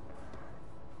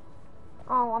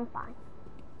 Oh, I'm fine.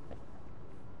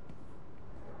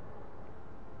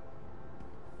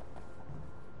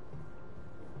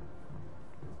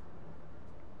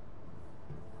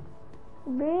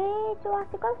 Where do I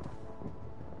have to go?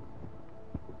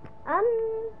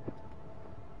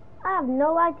 I have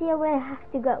no idea where I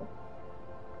have to go.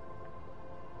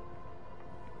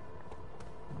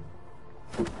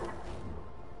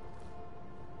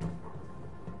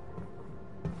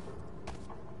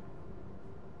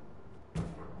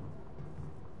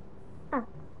 Oh.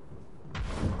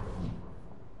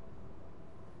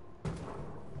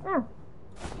 Oh.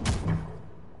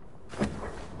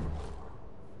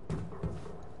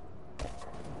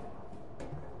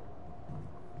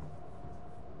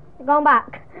 Going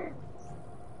back.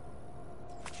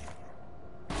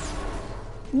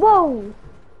 Whoa!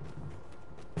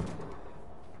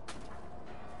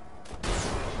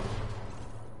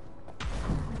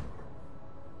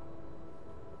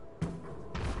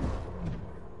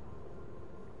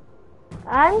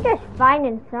 I'm just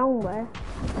finding somewhere.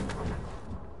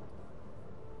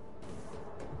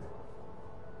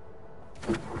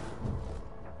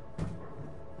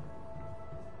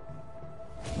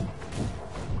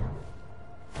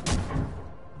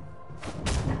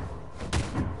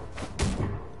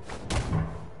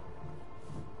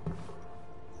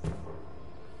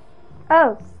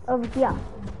 Oh, over here.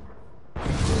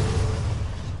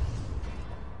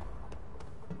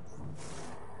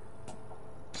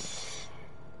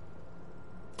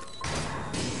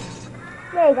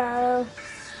 There you go.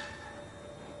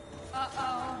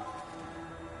 Uh-oh.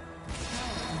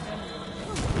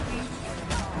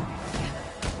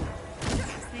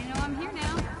 They know I'm here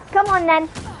now. Come on then.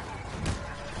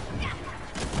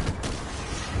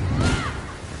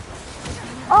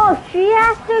 Oh, she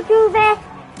has to do this.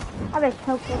 I better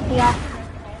choke this here. I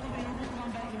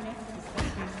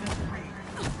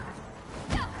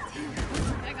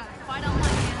got a fight on my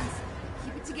hands.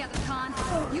 Keep it together, Con.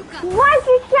 You got Why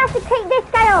did she have to take this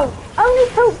guy out? Only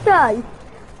Hope does.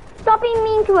 Stop being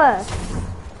mean to her.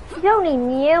 She's only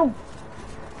new.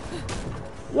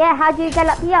 Yeah, how do you get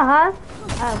up here, huh?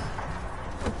 Oh.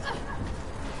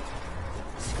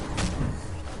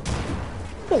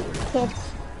 Silly kid.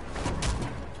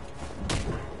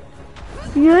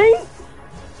 Yay!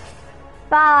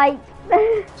 Bye.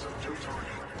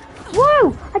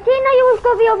 Whoa! I didn't know you was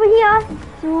gonna be over here,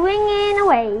 swinging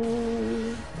away.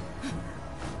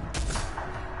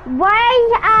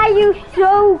 Why are you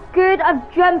so good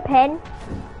at jumping?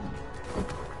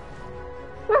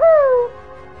 Woohoo!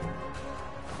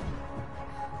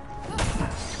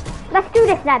 Let's do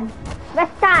this then.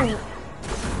 Let's stand.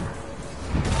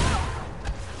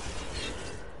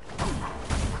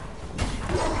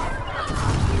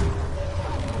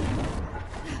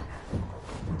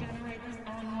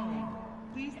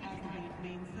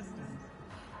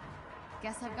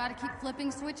 Guess I've got to keep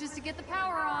flipping switches to get the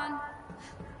power on.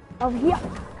 Over here.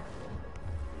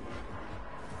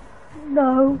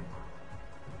 No.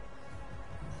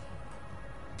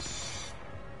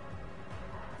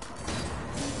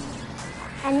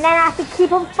 And then I have to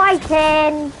keep on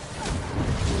fighting.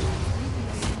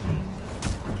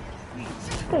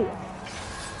 Okay.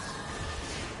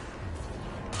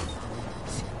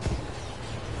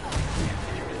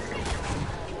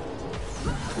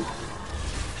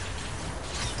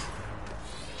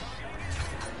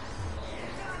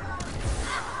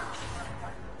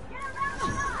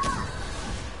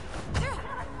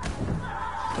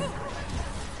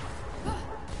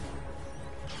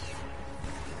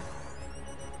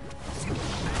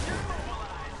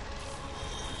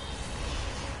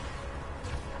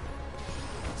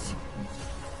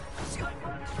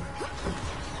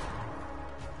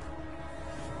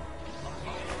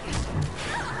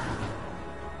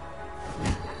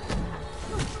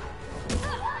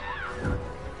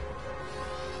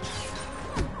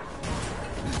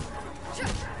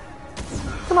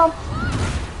 Come on.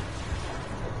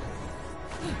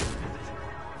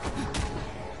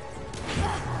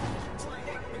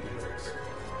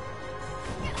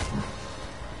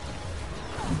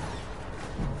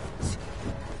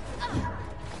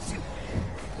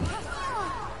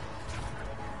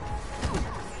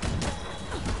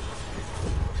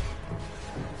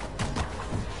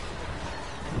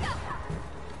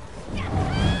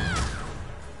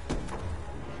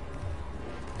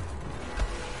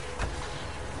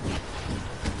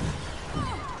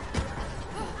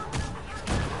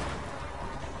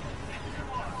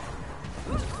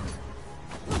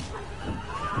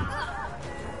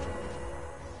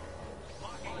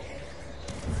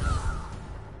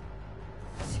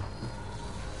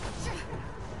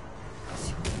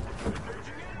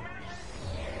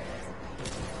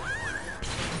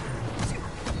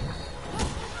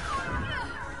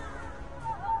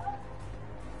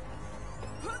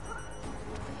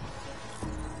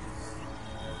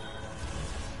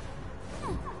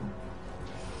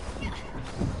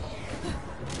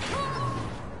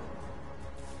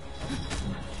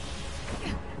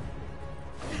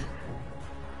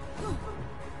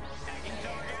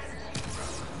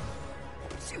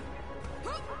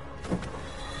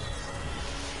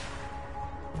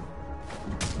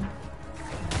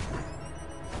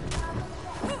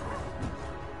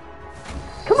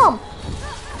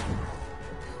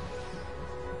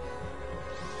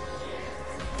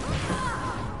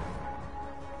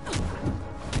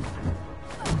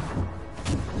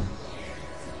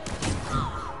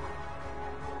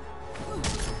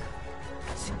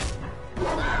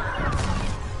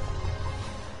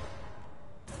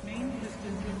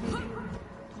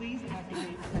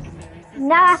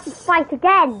 now I have to fight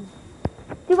again.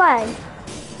 Do I?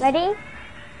 Ready?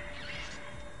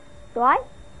 Do I?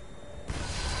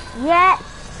 Yeah.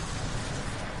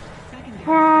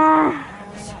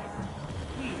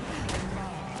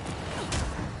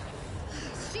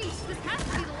 Sheesh, this has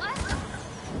to be the last one,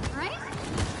 right?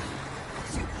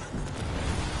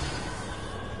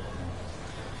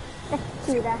 Let's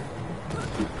do that.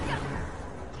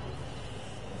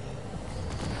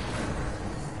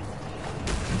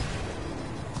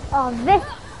 Oh, this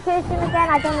person again,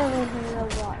 I don't even know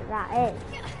what that is.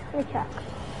 Let me check.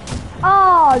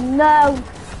 Oh no!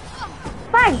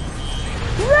 Bang!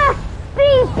 Let's be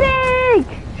big!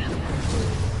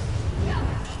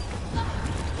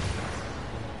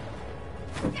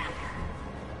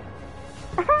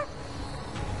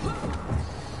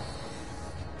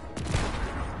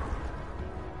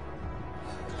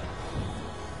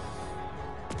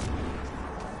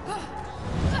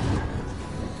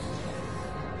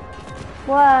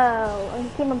 Whoa, I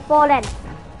see him falling.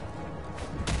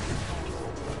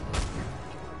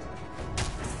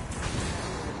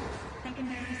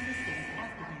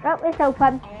 Oh, it's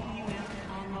open.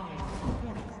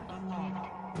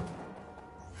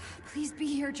 Please be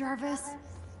here, Jarvis.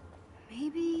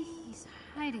 Maybe he's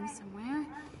hiding somewhere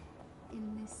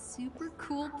in this super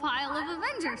cool pile of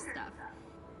Avengers stuff.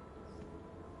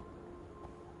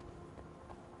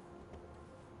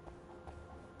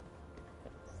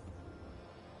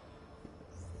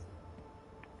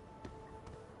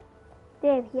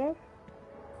 There he is.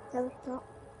 No, it's not.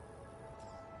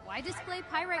 Why display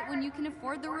pyrite when you can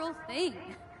afford the real thing?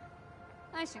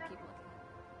 I should keep looking.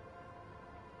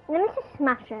 Let me just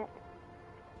smash it.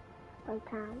 I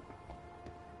can.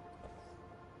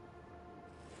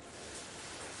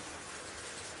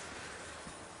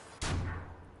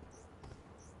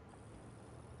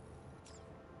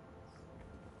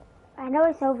 I know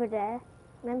it's over there.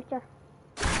 Let me just...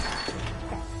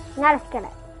 Okay. Now let's get it.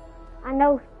 I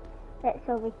know it's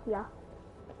over here.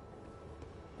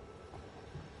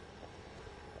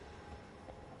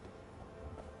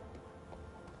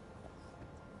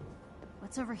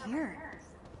 What's over here?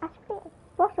 Actually,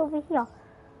 what's over here?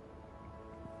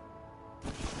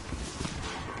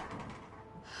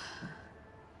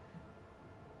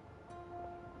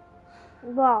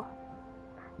 Wow.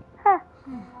 Huh.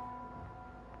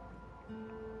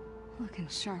 Looking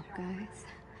sharp, guys.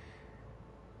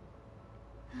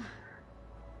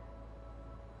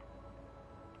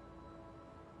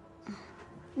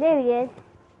 There he is.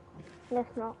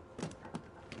 Let's not.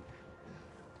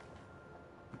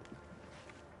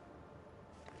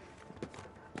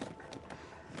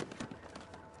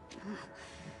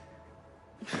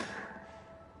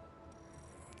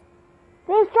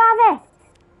 There's Jarvis!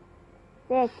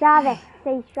 There's Jarvis.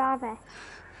 There's Jarvis.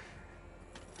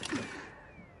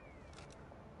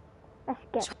 Let's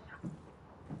get.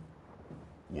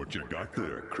 What you got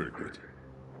there, Cricket?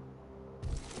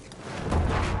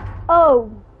 Oh.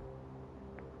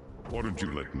 Why don't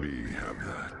you let me have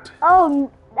that?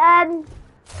 Oh,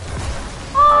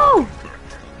 oh!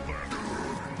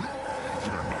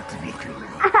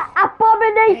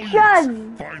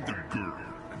 Abomination! Find the girl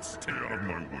and stay out of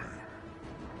my way.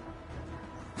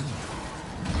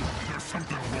 There's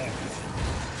something wrong.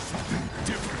 Something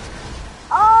different.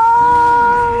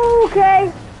 Oh,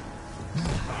 okay.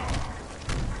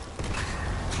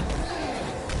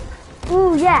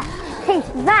 Ooh, yeah.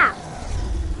 Taste that.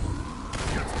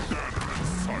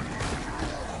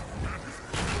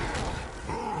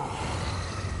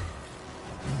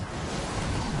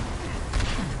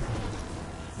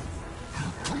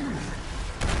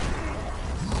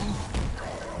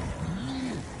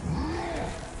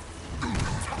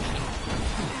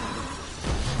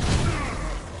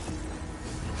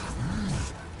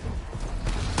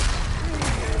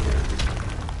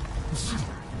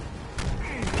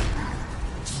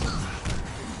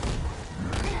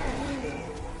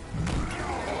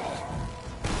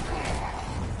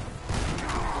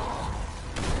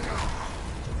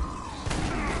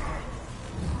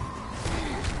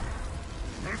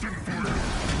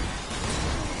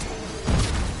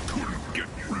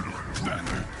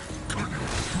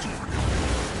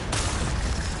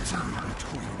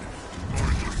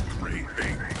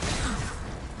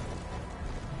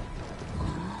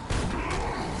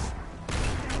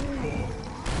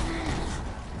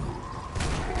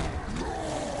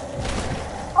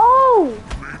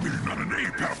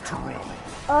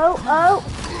 Oh.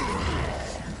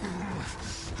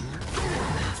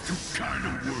 Too kind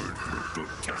of word for a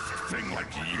grotesque thing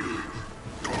like you.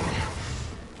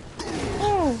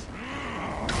 Ooh.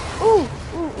 Ooh.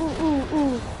 Ooh.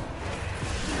 Ooh.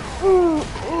 Ooh.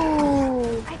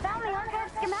 Ooh. I found the archive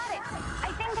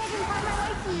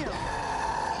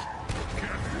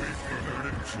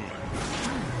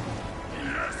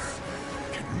Yes!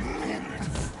 Can you feel it?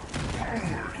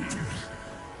 Power here.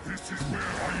 This is where I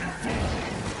evolve.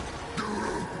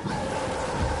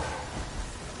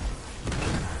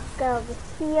 Go over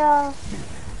here.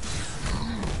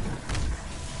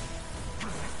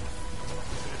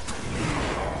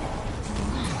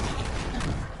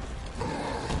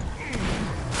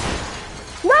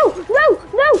 No! No!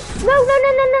 No! No! No! No! No!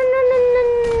 No! No!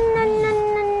 No! No! No!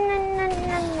 No!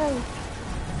 No! No!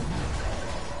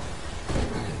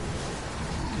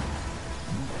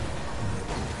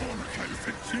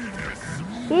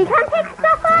 You can pick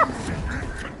stuff up!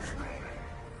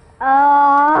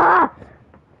 I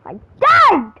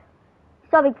died!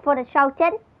 Sorry for the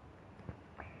shouting.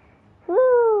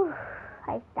 Woo.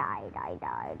 I died.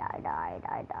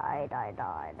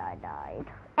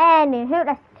 Anywho,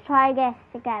 let's try this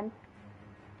again.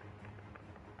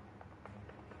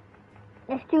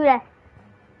 Let's do this.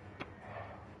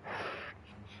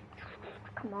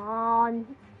 Come on.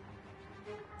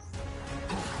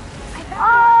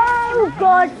 Oh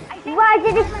God! Why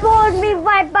did it spawn me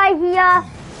right by here?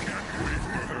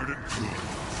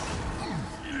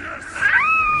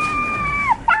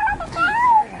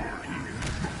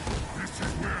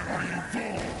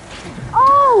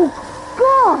 Oh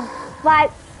God! Right.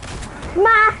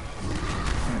 Smash!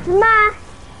 Smash!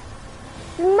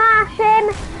 Smash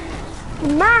him!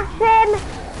 Smash him!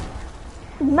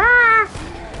 Smash!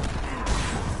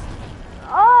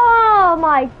 Oh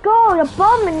my God!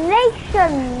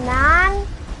 Abomination, man!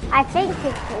 I think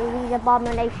he's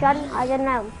abomination. I don't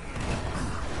know.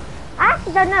 I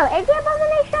actually don't know. Is he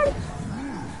abomination?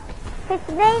 His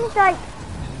name's like...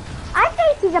 I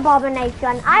think he's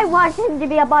abomination. I want him to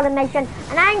be abomination,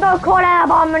 and I ain't gonna call it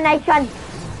abomination.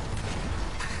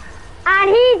 And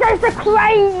he's just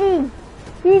crazy.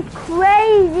 He's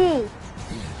crazy.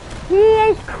 He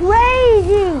is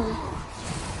crazy.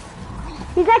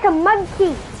 He's like a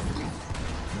monkey.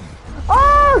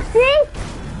 Oh, see?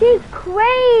 He's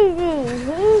crazy.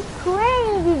 He's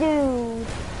crazy, dude.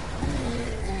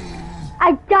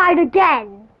 I died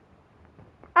again.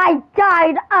 I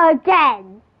died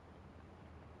again.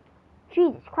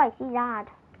 Jesus Christ, he's hard.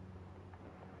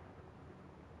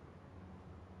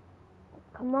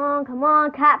 Come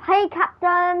on, Cap. Hey,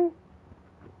 Captain.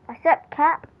 What's up,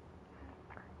 Cap?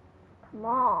 Come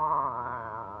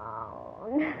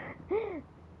on.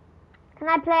 Can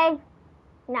I play?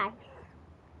 Nice.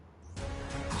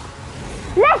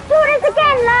 Let's do this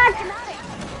again, lad. I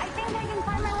think I can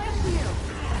find my way to you.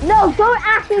 No, don't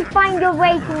actually find your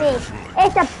way to me.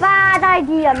 It's a bad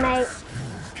idea, mate.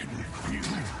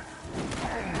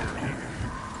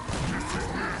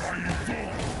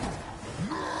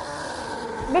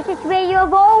 This is where you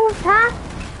evolved, huh?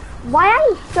 Why are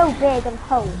you so big and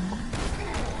Hulk?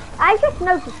 I just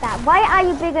noticed that. Why are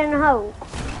you bigger than Hulk?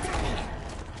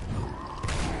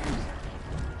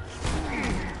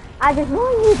 I just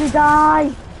want you to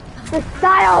die. Just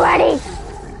die already.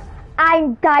 I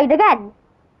died again.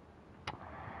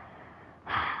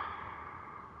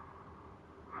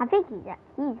 I think he's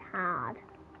hard.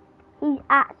 He's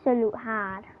absolute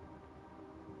hard.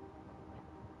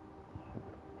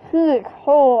 He is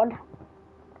hard.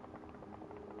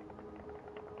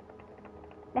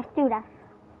 Let's do this.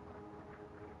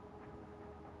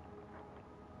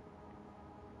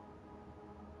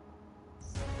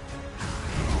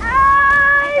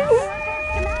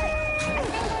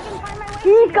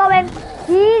 He's going.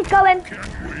 He's going.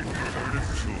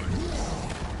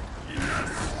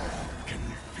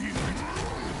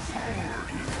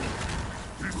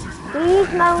 He's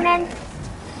moaning.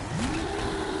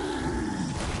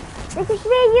 This is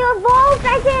where you evolved.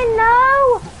 I didn't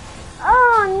know.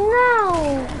 Oh no.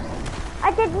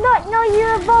 I did not know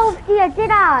you evolved here,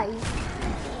 did I?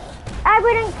 I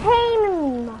wouldn't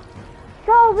came.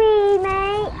 Sorry,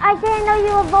 mate. I didn't know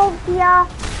you evolved here.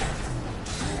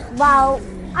 Well,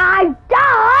 I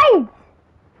died!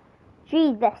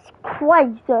 Jesus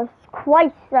Christ,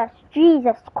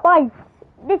 Jesus Christ.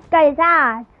 This guy is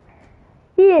hard.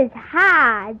 He is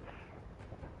hard.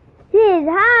 He is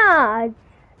hard.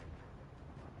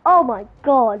 Oh my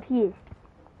God, he is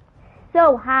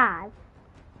so hard.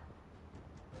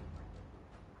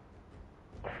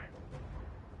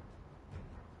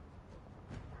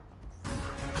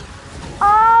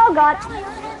 Oh God.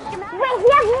 Wait, he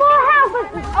has more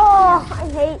health. Oh, I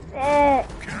hate it.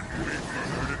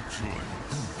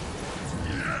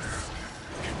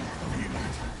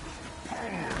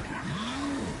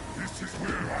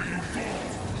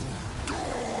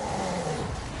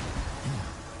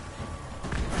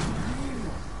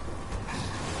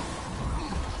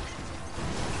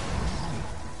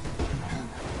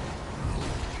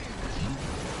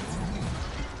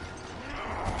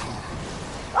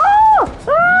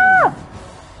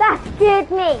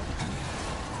 with me.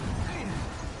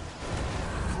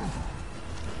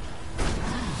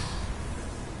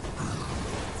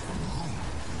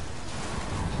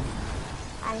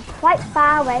 I'm quite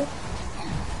far away.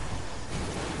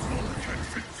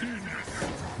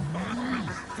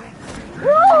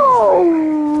 Woo!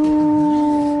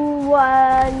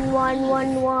 1, 1,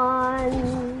 1,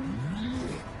 1.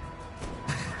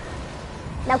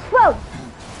 Now throw.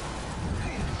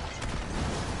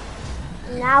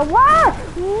 Now what?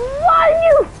 One,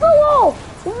 you fool!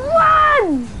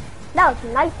 One! That was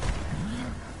nice.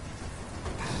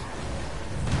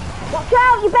 Watch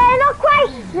out, you better not cry!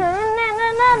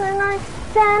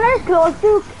 Santa Claus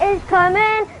is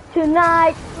coming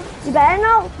tonight. You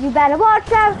better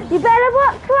watch out, you better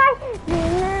watch cry.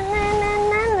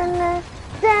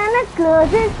 Santa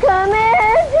Claus is coming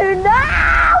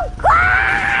tonight.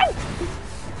 Cry!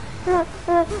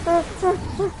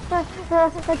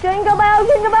 Jingle bell,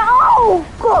 oh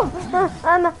God!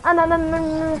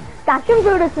 Dashing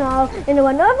through the snow in the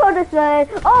wonderful sleigh.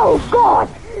 Oh God!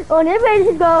 On it ready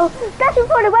to go, dashing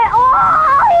for the way.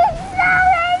 Oh, he's so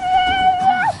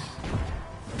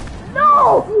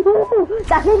no!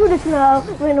 Dashing through the snow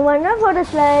in the wonderful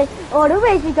sleigh. All the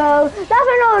way to go,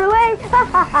 dashing all the way. Ha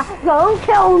ha ha! Don't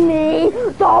kill me!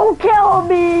 Don't kill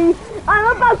me!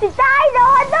 I'm about to die!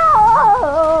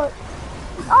 No!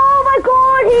 Oh my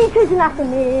God! He's chasing after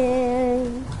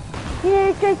me. He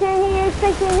is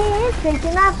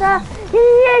chasing after. He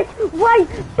is right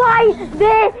by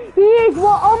there. He is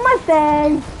on my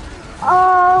face.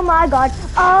 Oh my God.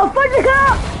 Oh, put the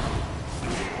car.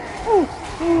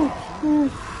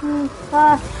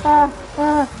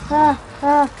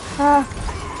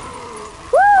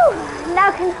 Woo!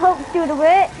 Now can hope do the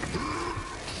work.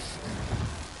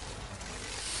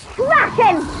 Smash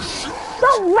him!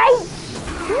 Don't wait!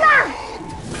 Smash!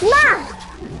 Smash!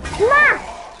 Smash!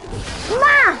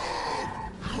 Ma!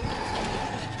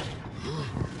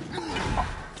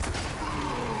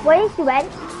 Where is she went?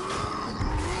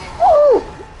 Oh!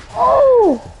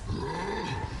 Oh!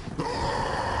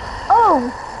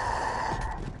 Oh!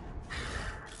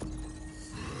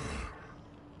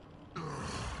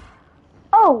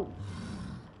 Oh!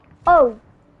 Oh!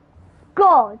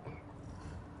 God!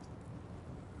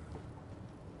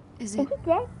 Is it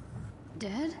dead?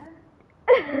 Dead?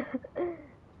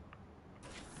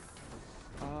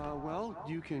 Well,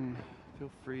 you can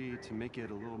feel free to make it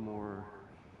a little more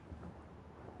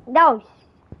No.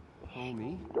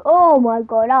 homey. Oh my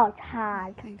God, that was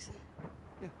hard. Thanks.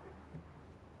 Yeah.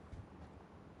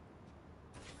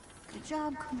 Good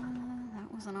job, Kamala.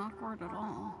 That wasn't awkward at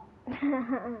all.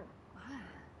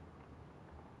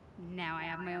 Now I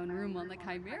have my own room on the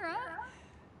Chimera.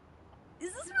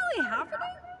 Is this really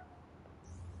happening?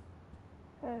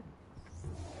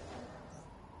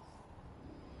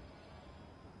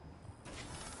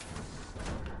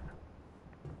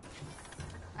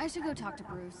 I should go talk to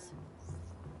Bruce.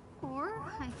 Or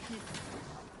I could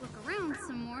look around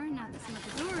some more now that some of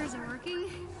the doors are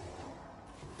working.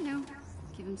 You know,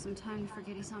 give him some time to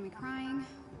forget he saw me crying.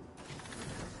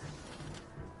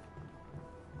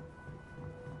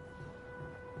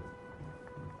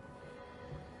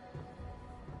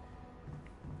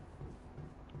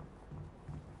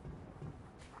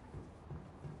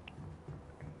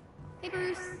 Hey,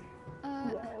 Bruce.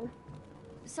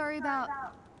 Sorry about,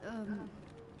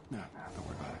 No, don't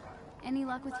worry about it. any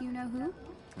luck with you-know-who?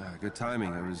 Good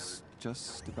timing. I was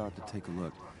just about to take a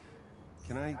look.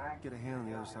 Can I get a hand on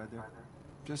the other side there?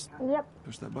 Just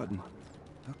push that button.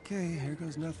 Okay, here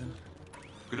goes nothing.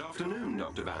 Good afternoon,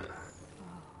 Dr. Banner.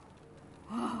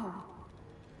 Whoa.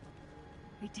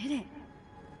 We did it.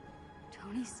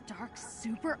 Tony Stark's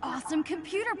super awesome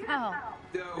computer pal.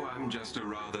 Oh, I'm just a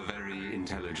rather very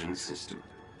intelligent system.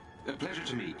 A pleasure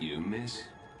to meet you, miss.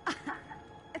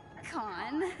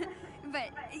 Con. But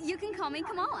you can call me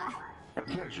Kamala. A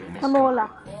pleasure, miss. Kamala.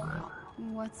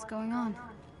 What's going on?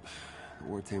 The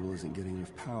war table isn't getting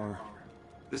enough power.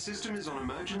 The system is on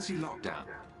emergency lockdown.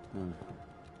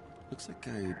 Looks like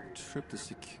I tripped the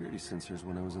security sensors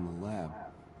when I was in the lab.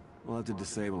 We'll have to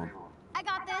disable them. I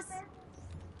got this.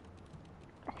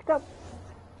 Let's go.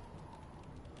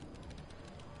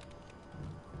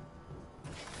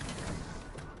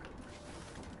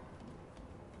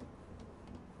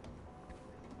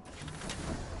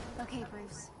 Okay,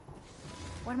 Bruce.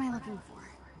 What am I looking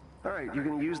for? All right, you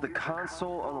can use the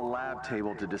console on the lab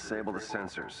table to disable the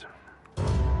sensors.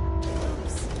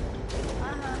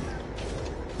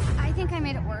 I think I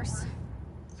made it worse.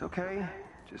 It's okay.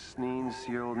 Just means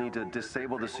you'll need to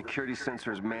disable the security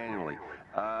sensors manually.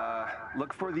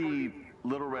 Look for the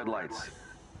little red lights.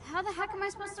 How the heck am I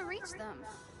supposed to reach them?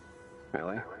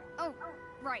 Really? Oh,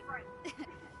 right.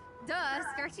 Duh,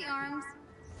 stretchy arms.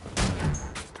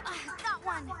 Got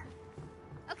one.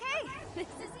 Okay, this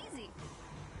is easy.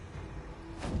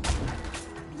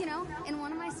 You know, in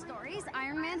one of my stories,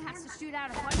 Iron Man has to shoot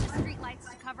out a bunch of streetlights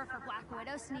to cover for Black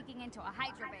Widow sneaking into a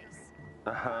Hydra base.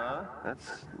 Uh-huh,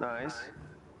 that's nice.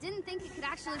 Didn't think it could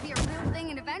actually be a real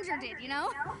thing an Avenger did, you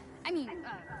know? I mean,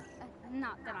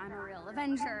 not that I'm a real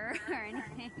Avenger or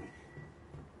anything.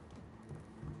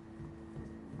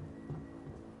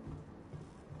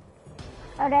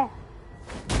 Oh, there.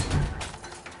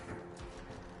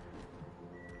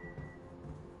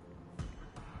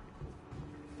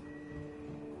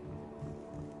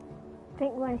 I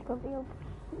think one's gonna be over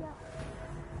here.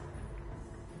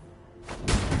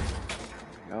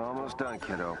 You're almost done,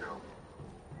 kiddo.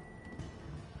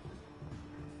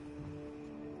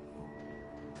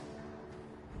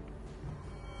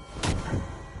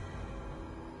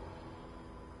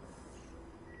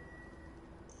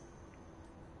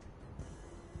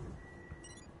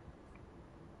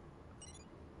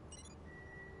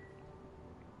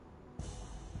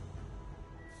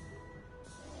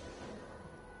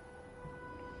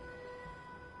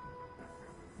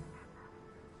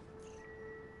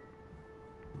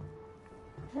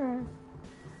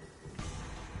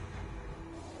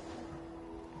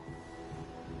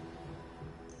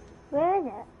 Where is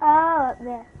it? Oh, up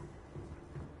there.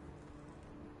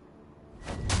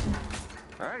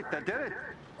 All right, that did it.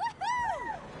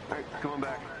 All right, come on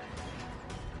back.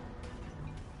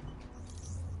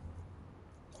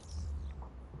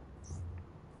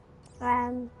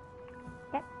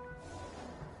 Yep.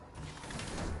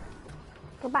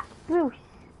 Go back, Bruce.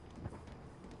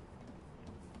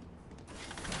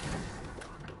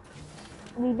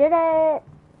 We did it.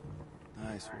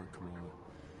 Nice work, Kamala.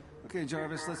 Okay,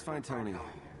 Jarvis, let's find Tony.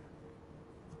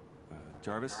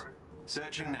 Jarvis?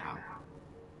 Searching now.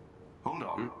 Hold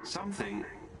on. Something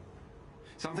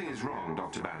is wrong,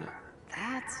 Dr. Banner.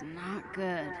 That's not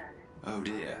good. Oh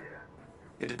dear.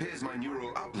 It appears my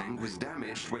neural uplink was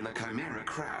damaged when the Chimera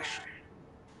crashed.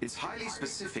 It's highly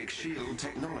specific shield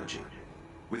technology.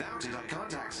 Without it, I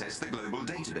can't access the global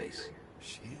database.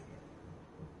 Shit.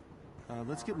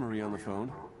 Let's get Marie on the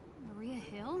phone. Maria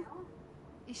Hill?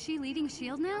 Is she leading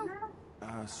S.H.I.E.L.D.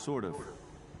 now? Sort of.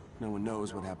 No one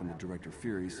knows what happened to Director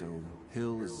Fury, so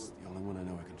Hill is the only one I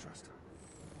know I can trust.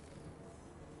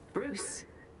 Bruce,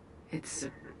 it's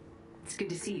good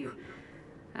to see you.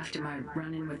 After my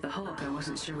run-in with the Hulk, I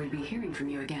wasn't sure we'd be hearing from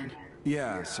you again.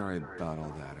 Yeah, sorry about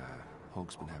all that.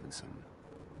 Hulk's been having some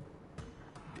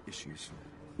issues.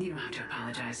 You don't have to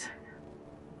apologize.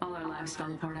 All our lives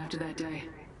fell apart after that day.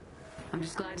 I'm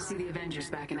just glad to see the Avengers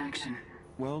back in action.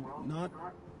 Well, not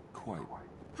quite.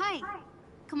 Hi,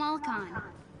 Kamala Khan.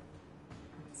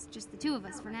 It's just the two of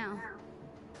us for now.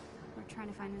 We're trying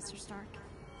to find Mr. Stark.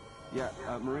 Yeah,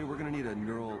 Marie, we're gonna need a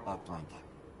neural uplink.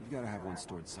 You've gotta have one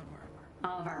stored somewhere.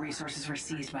 All of our resources were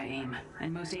seized by AIM,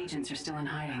 and most agents are still in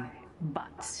hiding.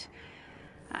 But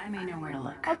I may know where to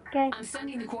look. Okay. I'm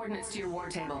sending the coordinates to your war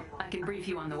table. I can brief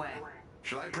you on the way.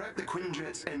 Shall I prep the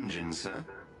Quinjet's engine, sir?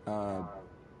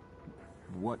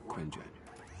 What Quinjet?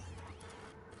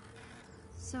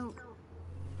 So,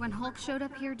 when Hulk showed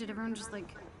up here, did everyone just,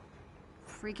 like,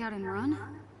 freak out and run?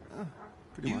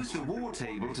 Pretty Use much. the war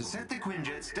table to set the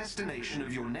Quinjet's destination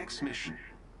of your next mission.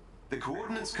 The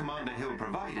coordinates Commander Hill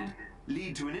provided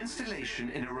lead to an installation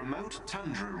in a remote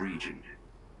tundra region.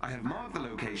 I have marked the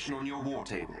location on your war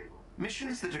table.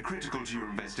 Missions that are critical to your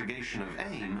investigation of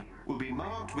AIM will be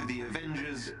marked with the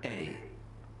Avengers A.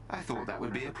 I thought that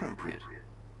would be appropriate.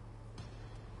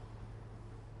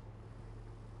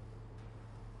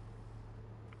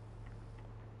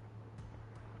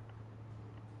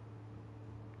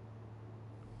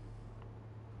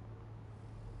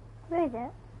 Where is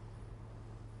it?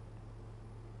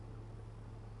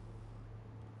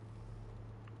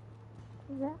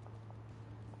 Is it?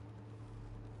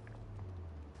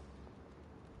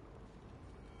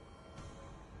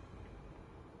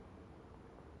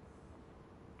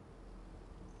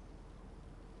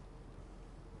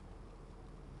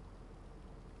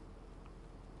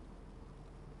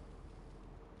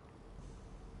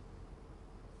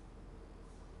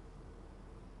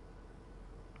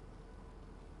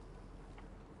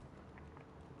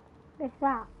 What's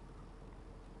that?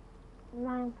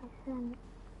 9%.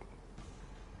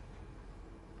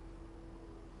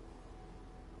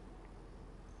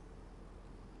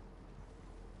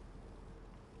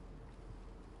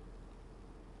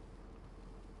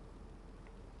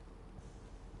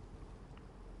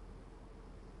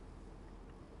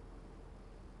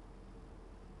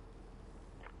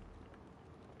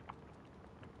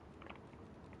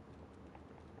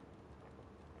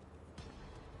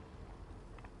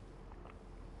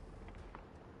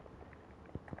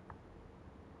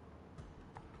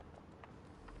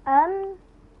 Um.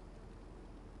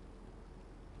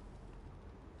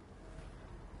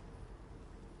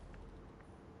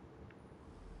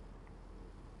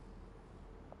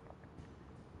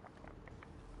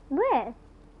 Where?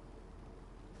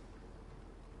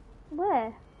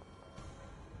 Where?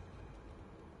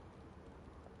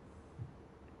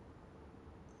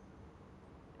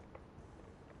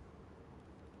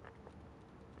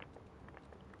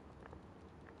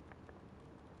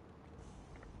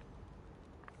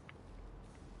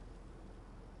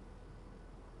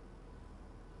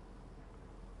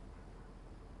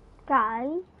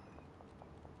 Guys,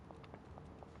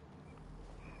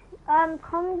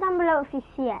 comment down below if you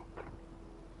see it.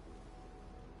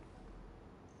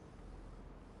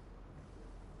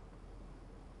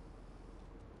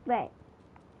 Wait.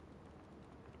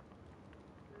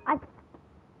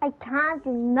 I can't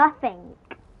do nothing.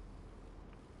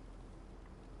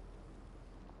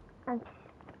 I'm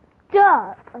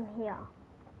stuck on here.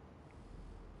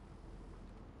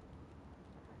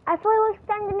 I thought it was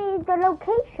sending me the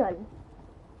location.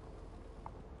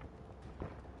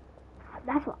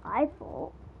 That's what I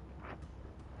thought.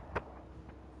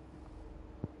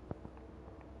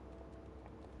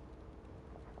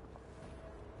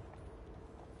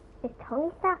 Is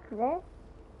Tony Stark there?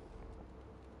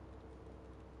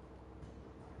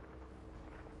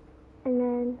 And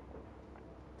then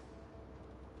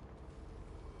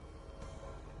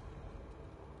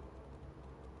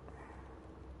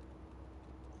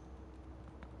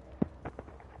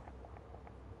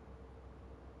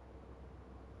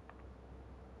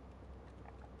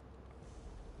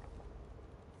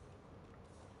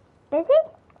is he?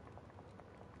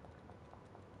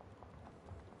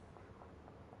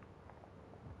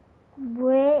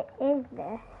 Where is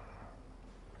this?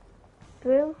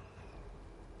 Bruce?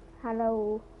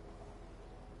 Hello.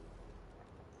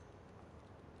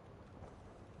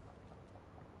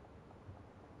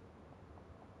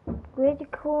 Where's the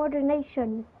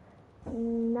coordination?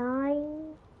 9.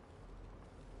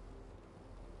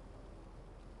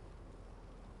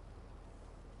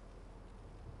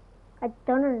 I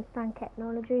don't understand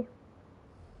technology.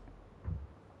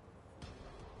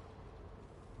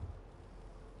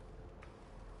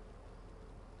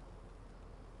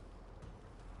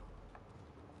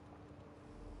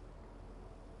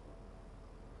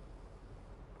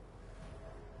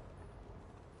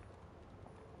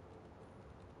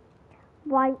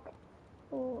 White.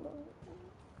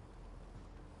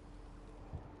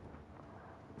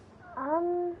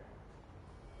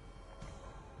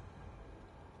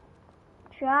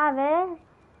 Travis.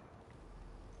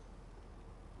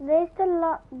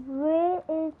 Where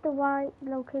is the white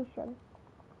location?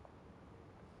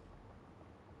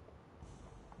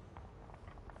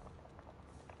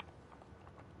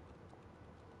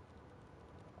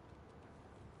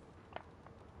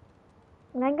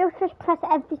 And then go just press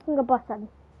every single button.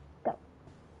 Go.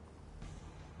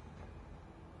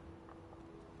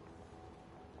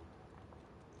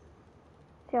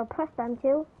 So I'll press them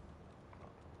too.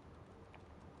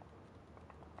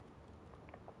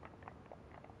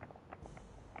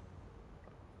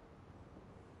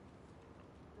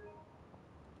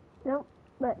 Nope,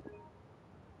 but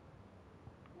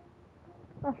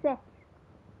what's this?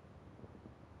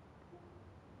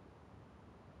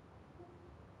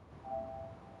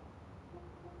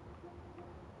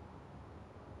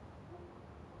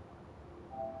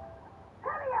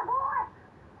 Come here, boy!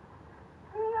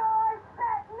 You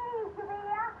expect me to be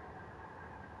here?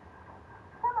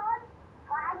 Come on,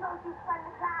 I know you from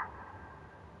the top.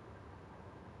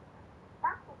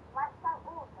 That is right so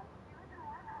awesome.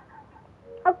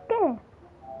 Okay.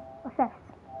 What's this?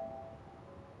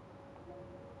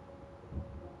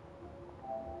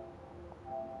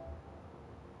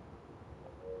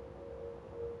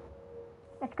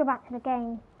 Let's go back to the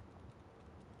game.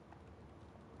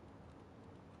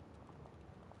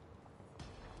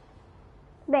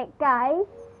 Right, guys.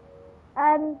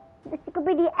 This could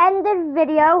be the end of the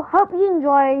video. Hope you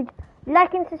enjoyed.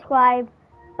 Like and subscribe.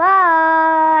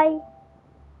 Bye.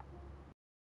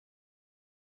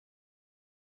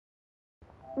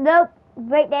 Nope.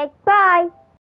 Right there. Bye.